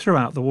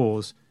throughout the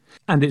wars,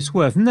 and it's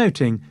worth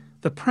noting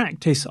the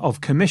practice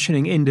of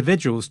commissioning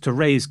individuals to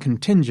raise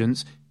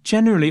contingents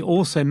generally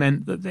also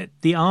meant that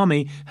the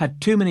army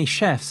had too many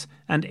chefs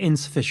and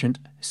insufficient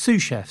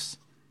sous-chefs.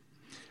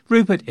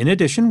 Rupert, in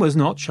addition, was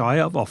not shy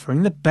of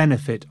offering the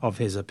benefit of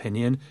his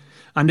opinion,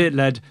 and it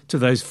led to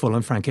those full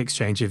and frank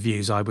exchange of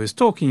views I was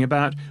talking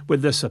about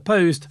with the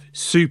supposed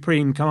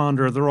supreme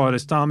commander of the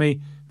Royalist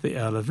Army, the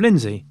Earl of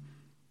Lindsay.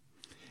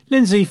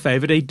 Lindsay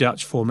favoured a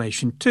Dutch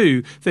formation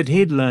too that he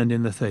had learned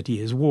in the 30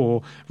 Years'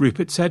 War.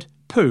 Rupert said,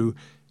 pooh,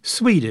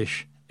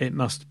 Swedish it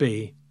must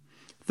be.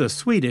 The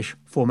Swedish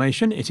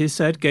formation, it is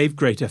said, gave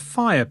greater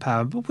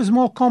firepower but was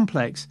more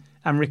complex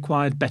and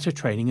required better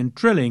training and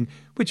drilling,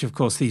 which of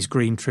course these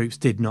green troops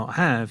did not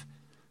have.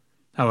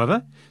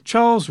 However,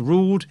 Charles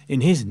ruled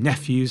in his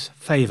nephew's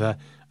favour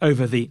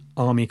over the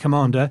army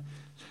commander.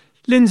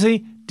 Lindsay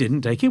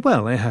didn't take it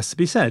well, it has to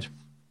be said.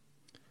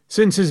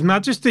 Since His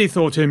Majesty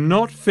thought him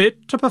not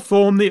fit to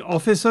perform the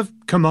office of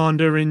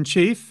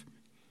Commander-in-Chief,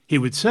 he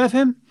would serve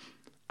him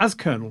as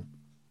Colonel.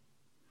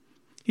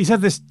 He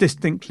said this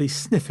distinctly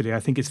sniffily, I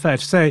think it's fair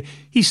to say.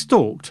 He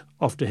stalked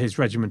off to his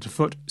regiment of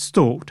foot,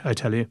 stalked, I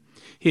tell you.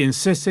 He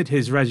insisted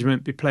his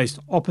regiment be placed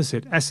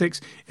opposite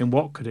Essex in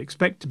what could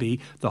expect to be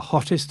the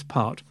hottest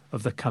part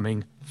of the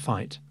coming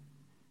fight.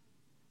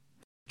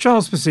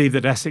 Charles perceived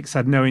that Essex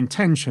had no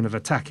intention of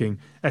attacking,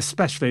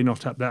 especially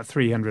not up that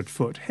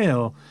 300-foot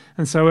hill,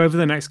 and so over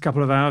the next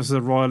couple of hours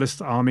the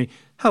Royalist army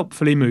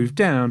helpfully moved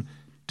down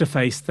to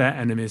face their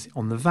enemies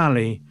on the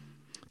valley.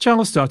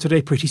 Charles started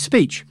a pretty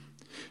speech.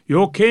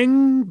 "Your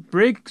king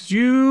begs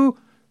you,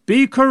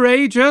 be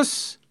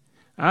courageous,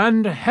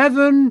 and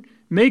heaven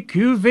make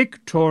you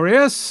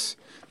victorious."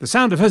 The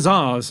sound of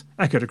huzzas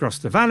echoed across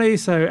the valley,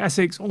 so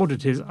Essex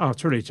ordered his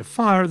artillery to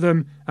fire at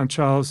them, and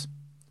Charles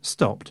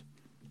stopped.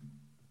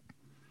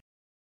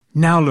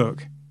 Now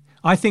look,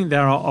 I think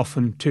there are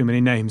often too many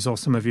names, or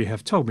some of you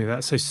have told me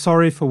that, so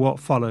sorry for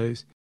what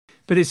follows.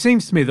 But it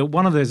seems to me that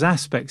one of those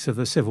aspects of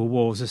the Civil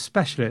Wars,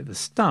 especially at the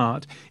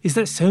start, is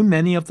that so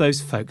many of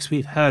those folks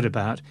we've heard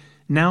about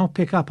now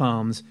pick up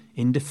arms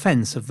in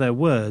defence of their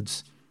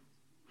words.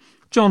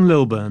 John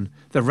Lilburne,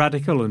 the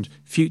radical and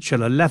future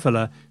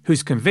leveller,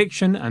 whose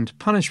conviction and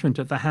punishment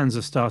at the hands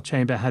of Star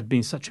Chamber had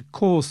been such a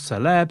cause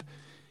célèbre,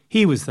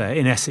 he was there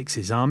in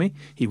Essex's army.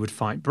 He would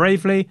fight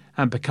bravely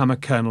and become a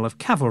colonel of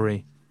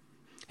cavalry.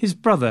 His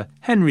brother,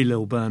 Henry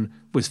Lilburne,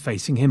 was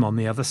facing him on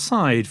the other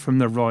side from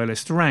the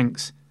Royalist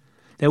ranks.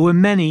 There were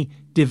many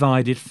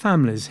divided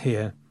families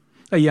here.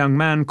 A young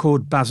man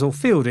called Basil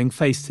Fielding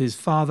faced his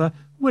father,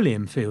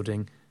 William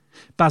Fielding.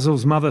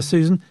 Basil's mother,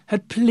 Susan,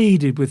 had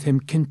pleaded with him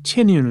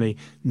continually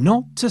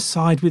not to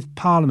side with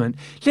Parliament.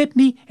 "Let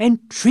me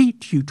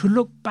entreat you to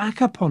look back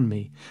upon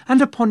me,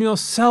 and upon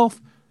yourself,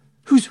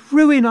 whose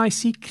ruin I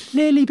see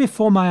clearly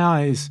before my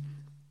eyes."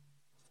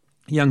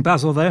 Young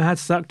Basil, though, had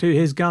stuck to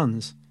his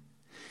guns.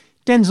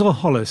 Denzil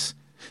Hollis,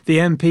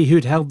 the MP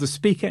who'd held the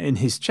Speaker in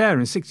his chair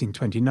in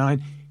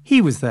 1629, he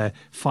was there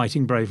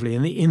fighting bravely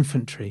in the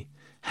infantry.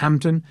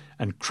 Hampden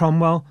and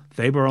Cromwell,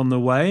 they were on the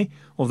way,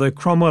 although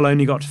Cromwell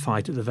only got to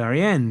fight at the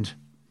very end.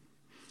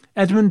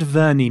 Edmund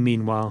Verney,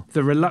 meanwhile,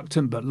 the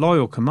reluctant but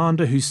loyal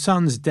commander whose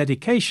son's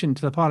dedication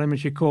to the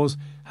parliamentary cause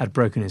had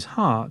broken his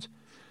heart,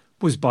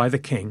 was by the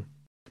king,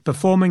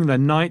 performing the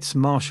Knights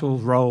Marshal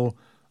role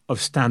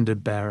of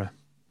standard-bearer.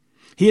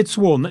 He had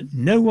sworn that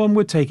no one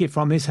would take it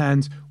from his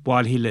hands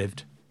while he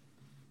lived.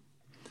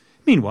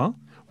 Meanwhile,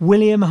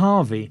 William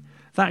Harvey,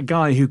 that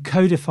guy who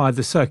codified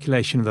the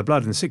circulation of the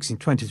blood in the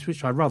 1620s,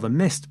 which I rather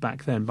missed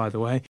back then, by the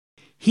way,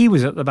 he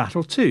was at the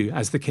battle too,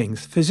 as the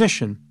king's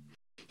physician.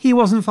 He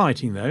wasn't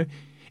fighting, though.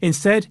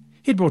 Instead,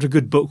 he'd brought a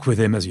good book with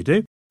him, as you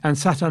do, and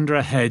sat under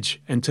a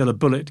hedge until a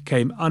bullet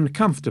came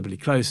uncomfortably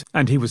close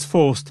and he was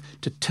forced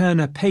to turn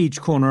a page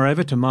corner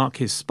over to mark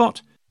his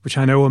spot, which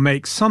I know will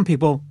make some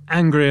people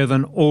angrier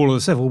than all the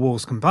civil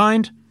wars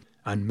combined,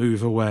 and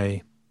move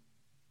away.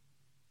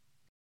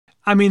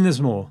 I mean,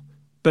 there's more,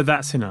 but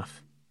that's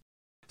enough.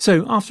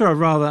 So, after a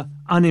rather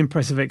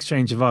unimpressive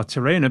exchange of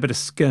artillery and a bit of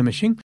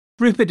skirmishing,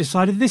 Rupert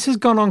decided this has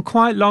gone on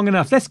quite long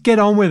enough, let's get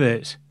on with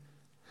it.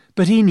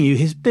 But he knew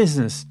his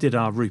business, did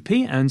our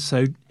Rupie, and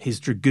so his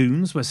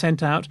dragoons were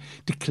sent out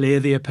to clear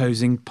the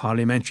opposing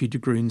parliamentary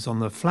dragoons on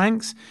the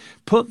flanks,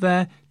 put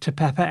there to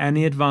pepper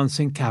any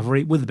advancing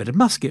cavalry with a bit of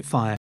musket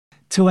fire,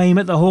 to aim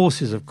at the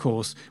horses, of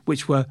course,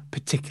 which were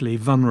particularly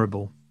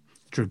vulnerable.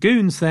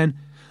 Dragoons, then,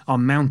 are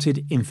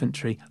mounted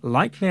infantry,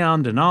 lightly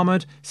armed and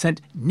armoured,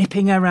 sent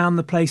nipping around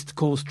the place to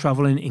cause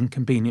trouble in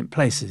inconvenient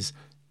places.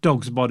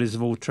 Dogs' bodies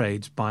of all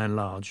trades, by and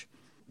large.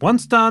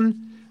 Once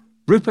done,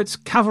 Rupert's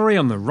cavalry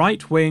on the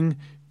right wing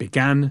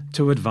began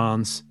to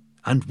advance,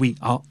 and we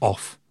are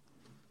off.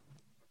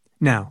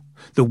 Now,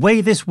 the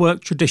way this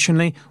worked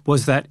traditionally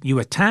was that you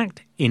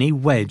attacked in a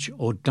wedge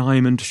or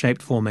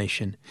diamond-shaped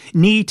formation,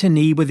 knee to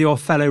knee with your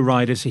fellow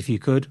riders if you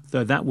could,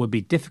 though that would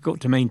be difficult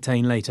to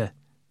maintain later.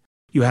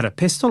 You had a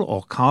pistol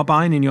or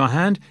carbine in your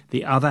hand,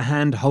 the other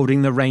hand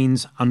holding the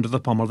reins under the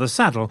pommel of the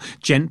saddle.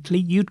 Gently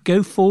you'd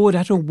go forward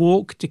at a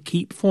walk to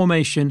keep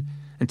formation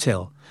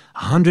until,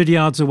 100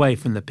 yards away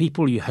from the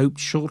people you hoped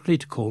shortly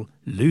to call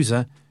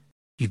loser,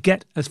 you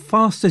get as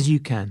fast as you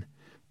can,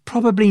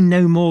 probably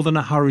no more than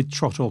a hurried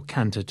trot or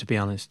canter, to be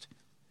honest.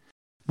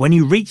 When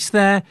you reached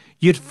there,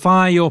 you'd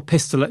fire your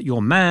pistol at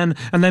your man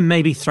and then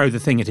maybe throw the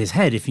thing at his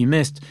head if you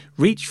missed,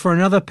 reach for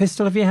another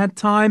pistol if you had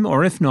time,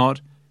 or if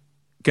not,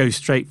 go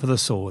straight for the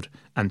sword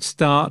and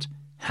start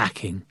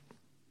hacking.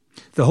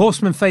 The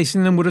horsemen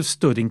facing them would have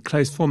stood in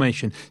close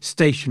formation,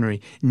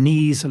 stationary,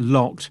 knees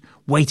locked,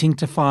 waiting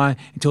to fire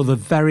until the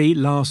very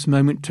last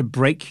moment to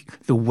break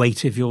the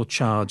weight of your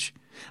charge.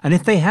 And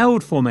if they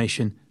held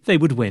formation, they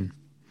would win.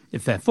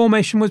 If their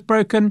formation was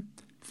broken,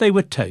 they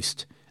would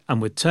toast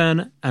and would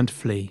turn and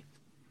flee.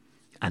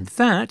 And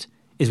that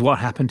is what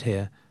happened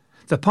here.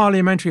 The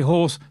parliamentary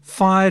horse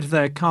fired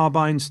their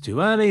carbines too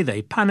early,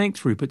 they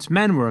panicked, Rupert's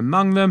men were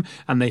among them,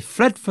 and they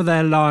fled for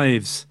their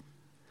lives.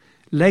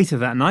 Later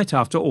that night,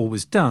 after all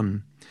was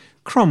done,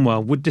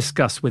 Cromwell would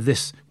discuss with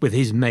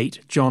his mate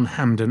John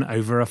Hampden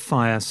over a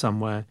fire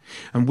somewhere,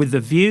 and with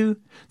the view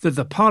that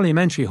the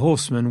parliamentary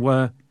horsemen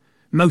were,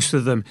 most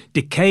of them,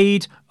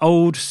 decayed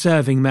old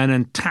serving men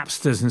and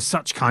tapsters and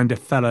such kind of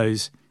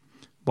fellows.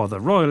 while the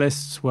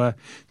Royalists were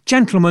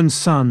gentlemen's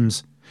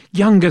sons,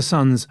 younger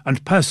sons,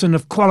 and person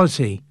of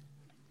quality.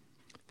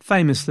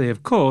 Famously,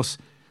 of course,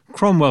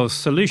 Cromwell's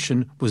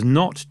solution was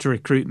not to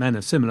recruit men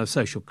of similar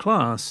social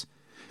class,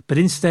 but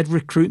instead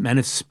recruit men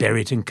of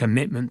spirit and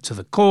commitment to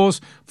the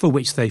cause for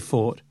which they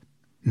fought.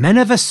 Men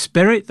of a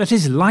spirit that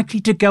is likely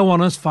to go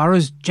on as far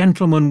as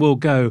gentlemen will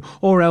go,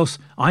 or else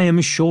I am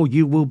sure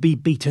you will be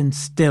beaten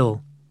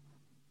still.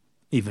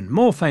 Even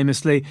more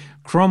famously,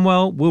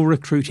 Cromwell will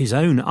recruit his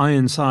own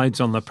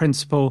Ironsides on the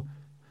principle,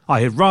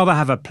 I had rather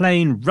have a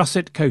plain,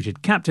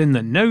 russet-coated captain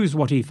that knows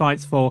what he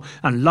fights for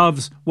and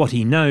loves what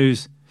he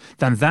knows,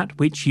 than that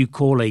which you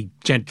call a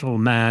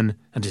gentleman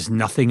and is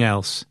nothing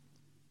else.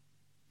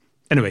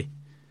 Anyway,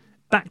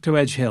 back to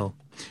Edge Hill,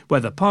 where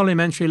the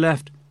parliamentary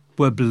left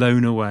were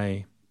blown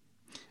away.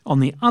 On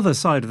the other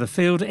side of the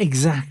field,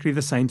 exactly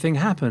the same thing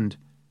happened.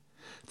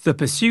 The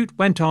pursuit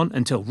went on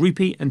until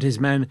Rupy and his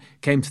men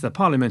came to the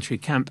parliamentary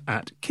camp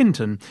at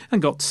Kinton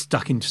and got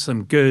stuck into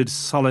some good,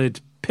 solid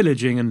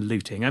pillaging and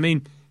looting. I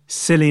mean,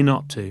 silly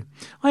not to.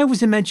 I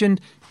always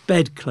imagined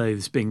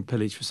bedclothes being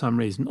pillaged for some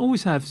reason.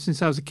 Always have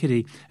since I was a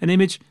kiddie. An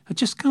image I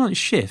just can't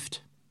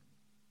shift.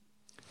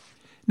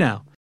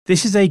 Now,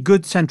 this is a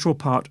good central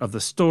part of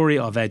the story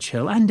of Edge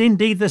Hill and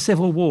indeed the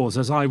Civil Wars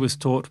as I was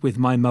taught with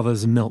my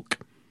mother's milk.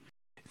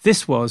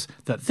 This was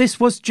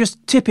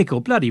just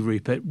typical bloody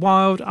Rupert,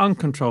 wild,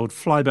 uncontrolled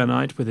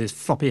fly-by-night with his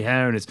floppy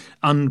hair and his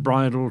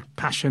unbridled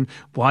passion.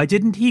 Why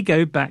didn't he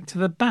go back to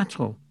the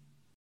battle?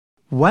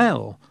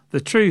 Well, the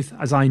truth,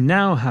 as I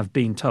now have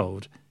been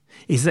told,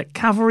 is that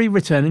cavalry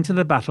returning to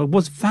the battle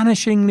was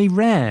vanishingly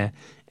rare.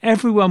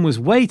 Everyone was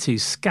way too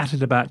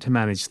scattered about to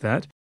manage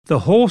that. The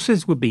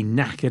horses would be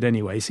knackered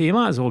anyway, so you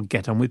might as well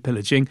get on with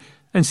pillaging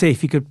and see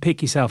if you could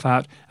pick yourself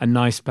out a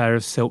nice pair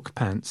of silk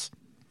pants.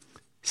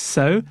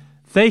 So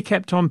they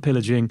kept on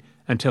pillaging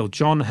until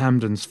John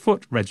Hampden's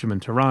foot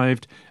regiment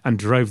arrived and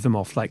drove them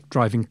off like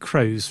driving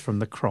crows from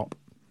the crop.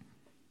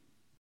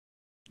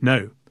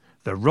 No,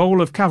 the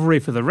role of cavalry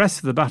for the rest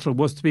of the battle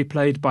was to be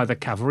played by the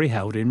cavalry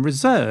held in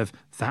reserve.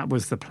 That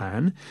was the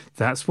plan.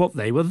 That's what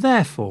they were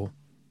there for.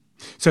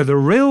 So the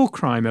real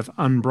crime of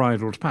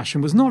unbridled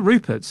passion was not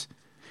Rupert's.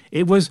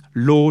 It was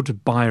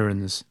Lord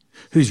Byron's,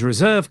 whose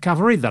reserve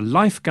cavalry, the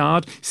Life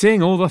Guard,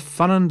 seeing all the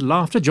fun and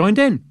laughter, joined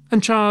in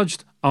and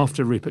charged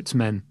after Rupert's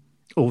men.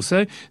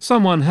 Also,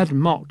 someone had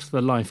mocked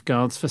the Life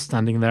Guards for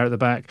standing there at the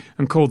back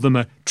and called them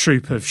a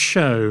troop of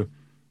show.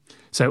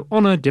 So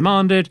honour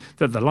demanded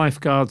that the Life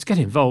Guards get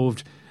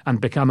involved and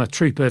become a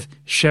troop of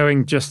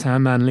showing just how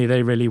manly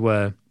they really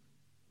were.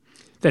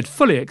 They'd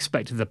fully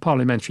expected the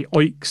parliamentary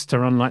oiks to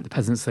run like the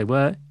peasants they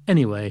were.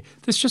 Anyway,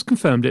 this just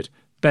confirmed it.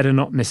 Better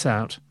not miss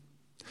out.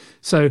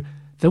 So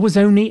there was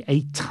only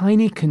a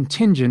tiny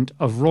contingent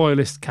of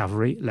royalist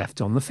cavalry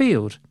left on the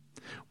field,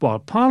 while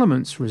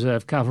Parliament's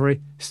reserve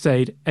cavalry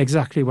stayed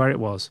exactly where it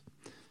was.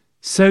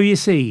 So you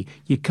see,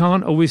 you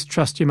can't always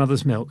trust your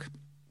mother's milk.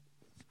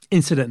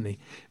 Incidentally,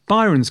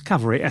 Byron's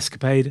cavalry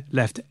escapade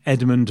left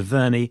Edmund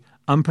Verney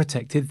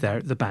unprotected there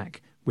at the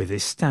back with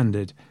his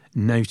standard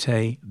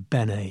Nota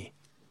Bene.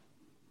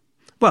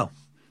 Well,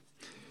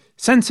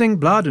 sensing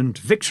blood and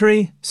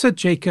victory, Sir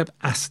Jacob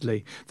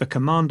Astley, the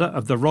commander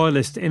of the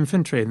Royalist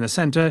infantry in the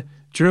centre,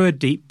 drew a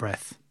deep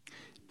breath,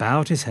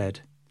 bowed his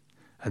head,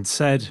 and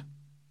said,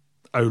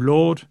 O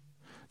Lord,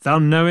 thou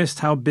knowest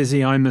how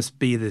busy I must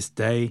be this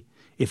day.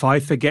 If I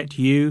forget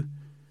you,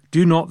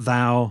 do not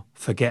thou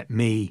forget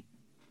me.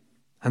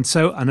 And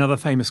so another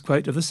famous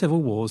quote of the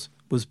Civil Wars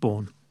was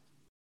born.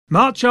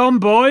 March on,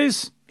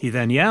 boys, he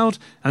then yelled,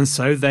 and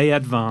so they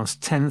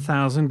advanced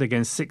 10,000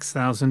 against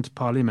 6,000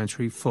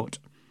 parliamentary foot.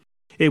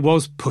 It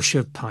was push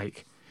of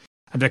pike,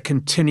 and a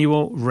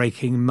continual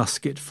raking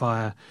musket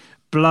fire.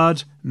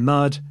 Blood,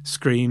 mud,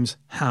 screams,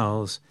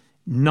 howls.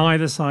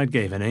 Neither side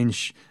gave an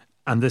inch,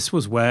 and this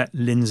was where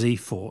Lindsay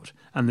fought.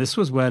 And this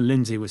was where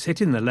Lindsay was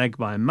hit in the leg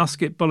by a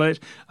musket bullet,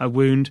 a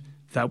wound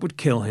that would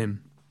kill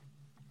him.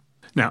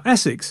 Now,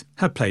 Essex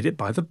had played it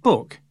by the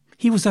book.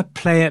 He was a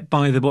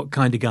play-it-by-the-book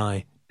kind of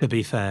guy, to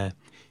be fair.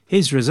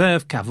 His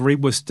reserve cavalry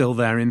was still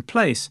there in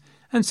place,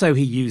 and so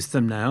he used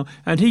them now,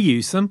 and he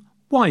used them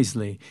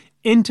wisely.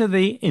 Into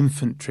the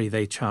infantry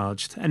they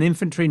charged, an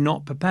infantry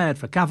not prepared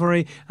for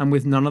cavalry and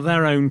with none of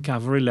their own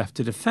cavalry left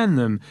to defend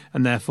them,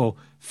 and therefore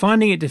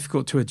finding it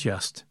difficult to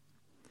adjust.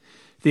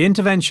 The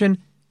intervention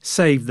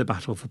saved the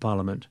battle for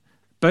Parliament.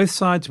 Both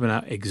sides were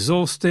now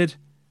exhausted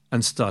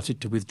and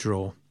started to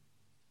withdraw.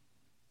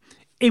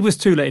 It was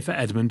too late for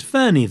Edmund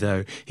Verney,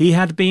 though. He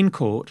had been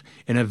caught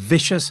in a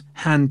vicious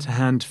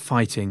hand-to-hand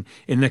fighting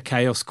in the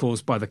chaos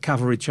caused by the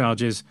cavalry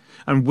charges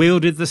and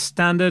wielded the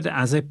standard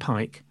as a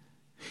pike.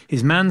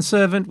 His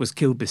manservant was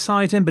killed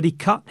beside him, but he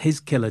cut his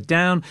killer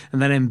down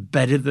and then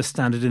embedded the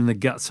standard in the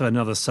guts of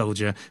another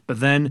soldier, but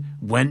then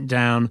went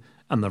down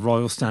and the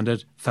royal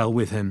standard fell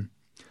with him.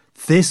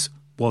 This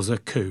was a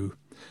coup.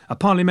 A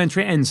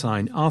parliamentary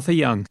ensign, Arthur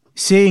Young,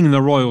 seeing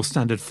the royal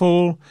standard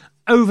fall,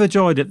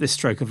 overjoyed at this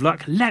stroke of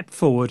luck, leapt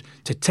forward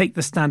to take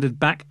the standard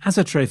back as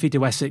a trophy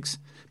to Essex.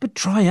 But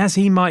try as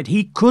he might,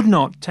 he could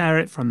not tear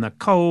it from the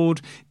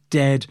cold,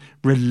 dead,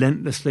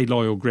 relentlessly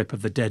loyal grip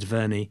of the dead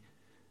Verney.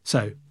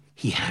 So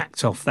he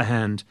hacked off the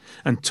hand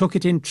and took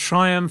it in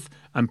triumph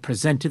and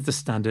presented the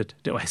standard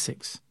to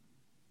Essex.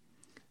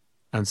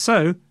 And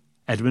so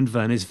Edmund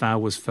Verney's vow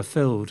was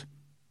fulfilled.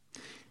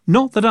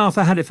 Not that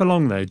Arthur had it for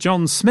long, though.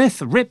 John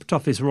Smith ripped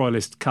off his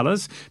royalist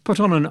colours, put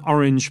on an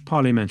orange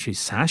parliamentary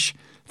sash,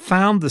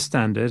 found the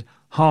standard,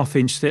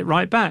 half-inched it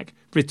right back,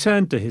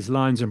 returned to his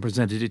lines and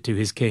presented it to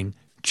his king.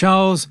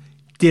 Charles,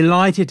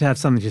 delighted to have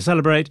something to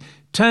celebrate,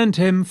 turned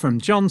him from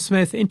John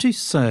Smith into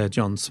Sir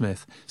John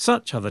Smith.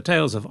 Such are the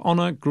tales of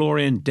honour,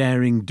 glory and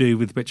daring do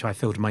with which I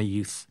filled my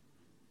youth.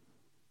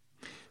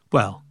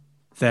 Well,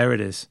 there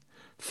it is.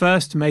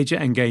 First major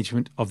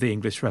engagement of the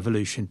English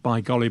Revolution.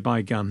 By golly,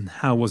 by gum,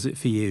 how was it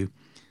for you?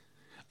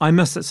 I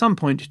must at some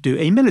point do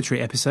a military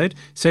episode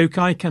so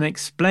I can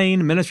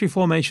explain military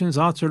formations,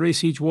 artillery,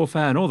 siege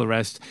warfare and all the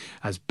rest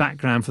as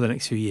background for the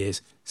next few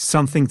years.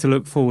 Something to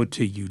look forward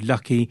to, you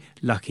lucky,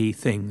 lucky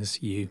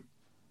things, you.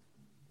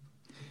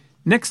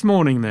 Next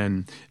morning,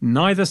 then,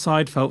 neither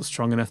side felt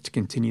strong enough to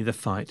continue the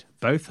fight.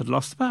 Both had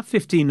lost about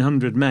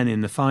 1,500 men in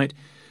the fight,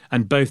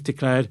 and both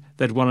declared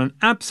they'd won an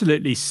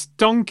absolutely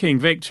stonking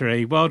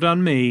victory. Well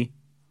done, me.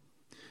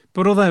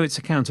 But although it's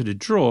accounted a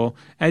draw,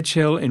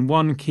 Edgehill, in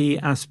one key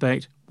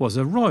aspect, was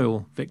a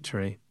royal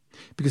victory,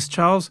 because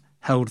Charles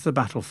held the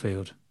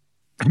battlefield.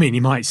 I mean,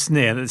 you might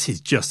sneer that this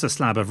is just a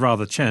slab of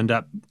rather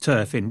churned-up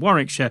turf in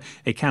Warwickshire,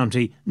 a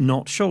county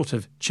not short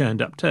of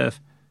churned-up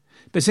turf.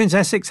 But since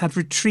Essex had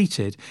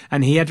retreated,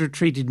 and he had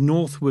retreated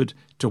northward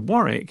to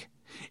Warwick,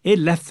 it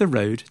left the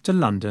road to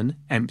London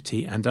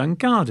empty and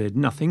unguarded.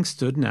 Nothing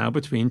stood now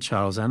between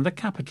Charles and the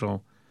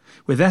capital.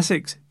 With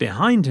Essex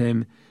behind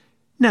him,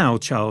 now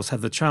Charles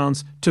had the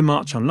chance to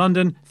march on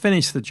London,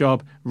 finish the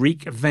job,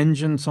 wreak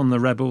vengeance on the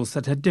rebels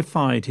that had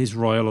defied his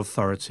royal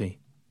authority.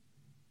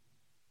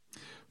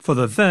 For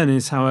the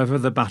Verneys, however,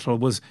 the battle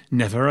was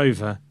never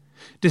over.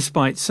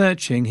 Despite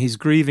searching, his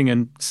grieving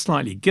and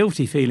slightly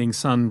guilty-feeling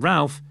son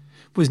Ralph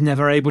was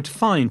never able to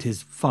find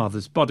his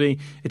father's body.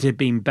 It had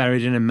been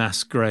buried in a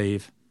mass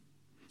grave.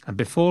 And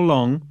before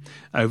long,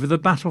 over the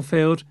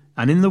battlefield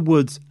and in the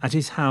woods at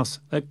his house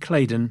at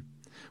Claydon,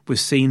 was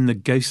seen the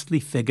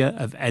ghostly figure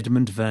of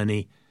Edmund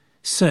Verney,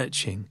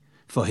 searching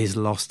for his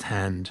lost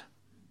hand.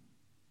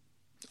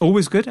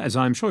 Always good, as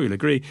I'm sure you'll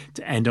agree,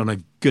 to end on a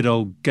good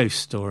old ghost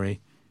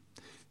story.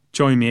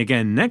 Join me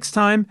again next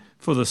time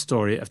for the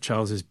story of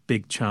Charles's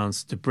big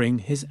chance to bring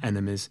his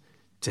enemies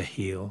to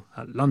heel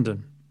at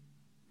London.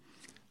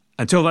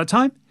 Until that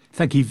time,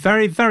 thank you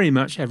very, very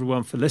much,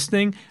 everyone, for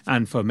listening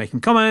and for making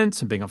comments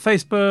and being on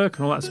Facebook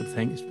and all that sort of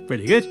thing. It's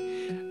really good.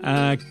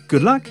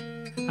 Good luck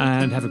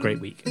and have a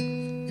great week.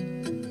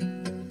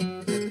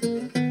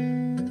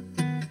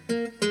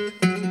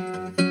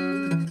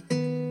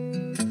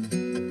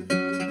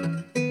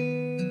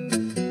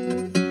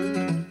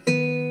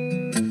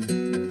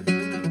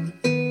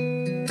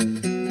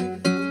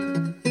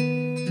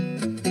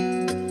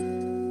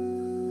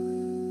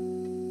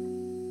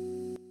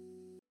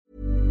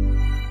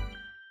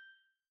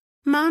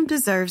 Mom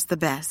deserves the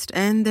best,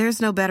 and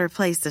there's no better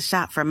place to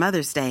shop for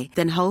Mother's Day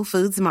than Whole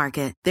Foods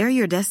Market. They're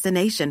your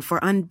destination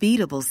for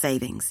unbeatable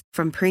savings,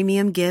 from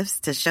premium gifts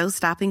to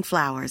show-stopping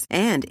flowers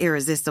and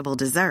irresistible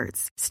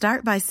desserts.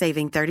 Start by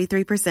saving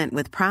 33%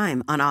 with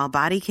Prime on all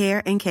body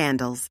care and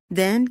candles.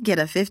 Then get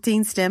a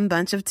 15-stem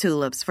bunch of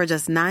tulips for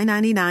just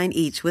 $9.99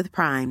 each with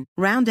Prime.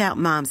 Round out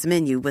Mom's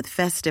menu with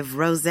festive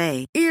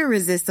rosé,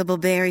 irresistible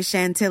berry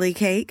chantilly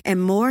cake,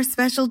 and more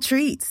special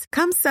treats.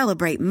 Come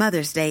celebrate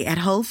Mother's Day at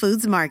Whole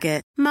Foods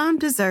Market. Mom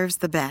deserves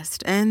the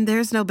best, and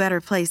there's no better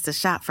place to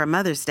shop for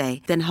Mother's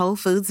Day than Whole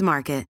Foods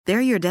Market.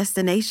 They're your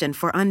destination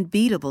for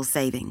unbeatable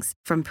savings,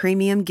 from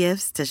premium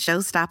gifts to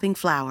show-stopping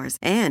flowers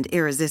and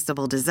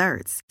irresistible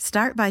desserts.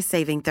 Start by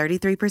saving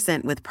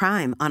 33% with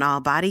Prime on all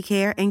body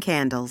care and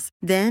candles.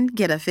 Then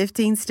get a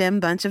 15-stem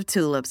bunch of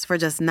tulips for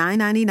just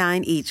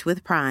 $9.99 each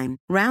with Prime.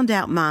 Round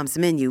out Mom's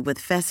menu with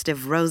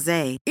festive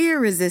rosé,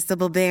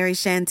 irresistible berry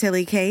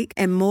chantilly cake,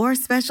 and more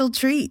special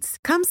treats.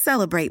 Come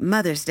celebrate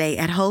Mother's Day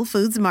at Whole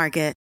Foods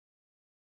Market.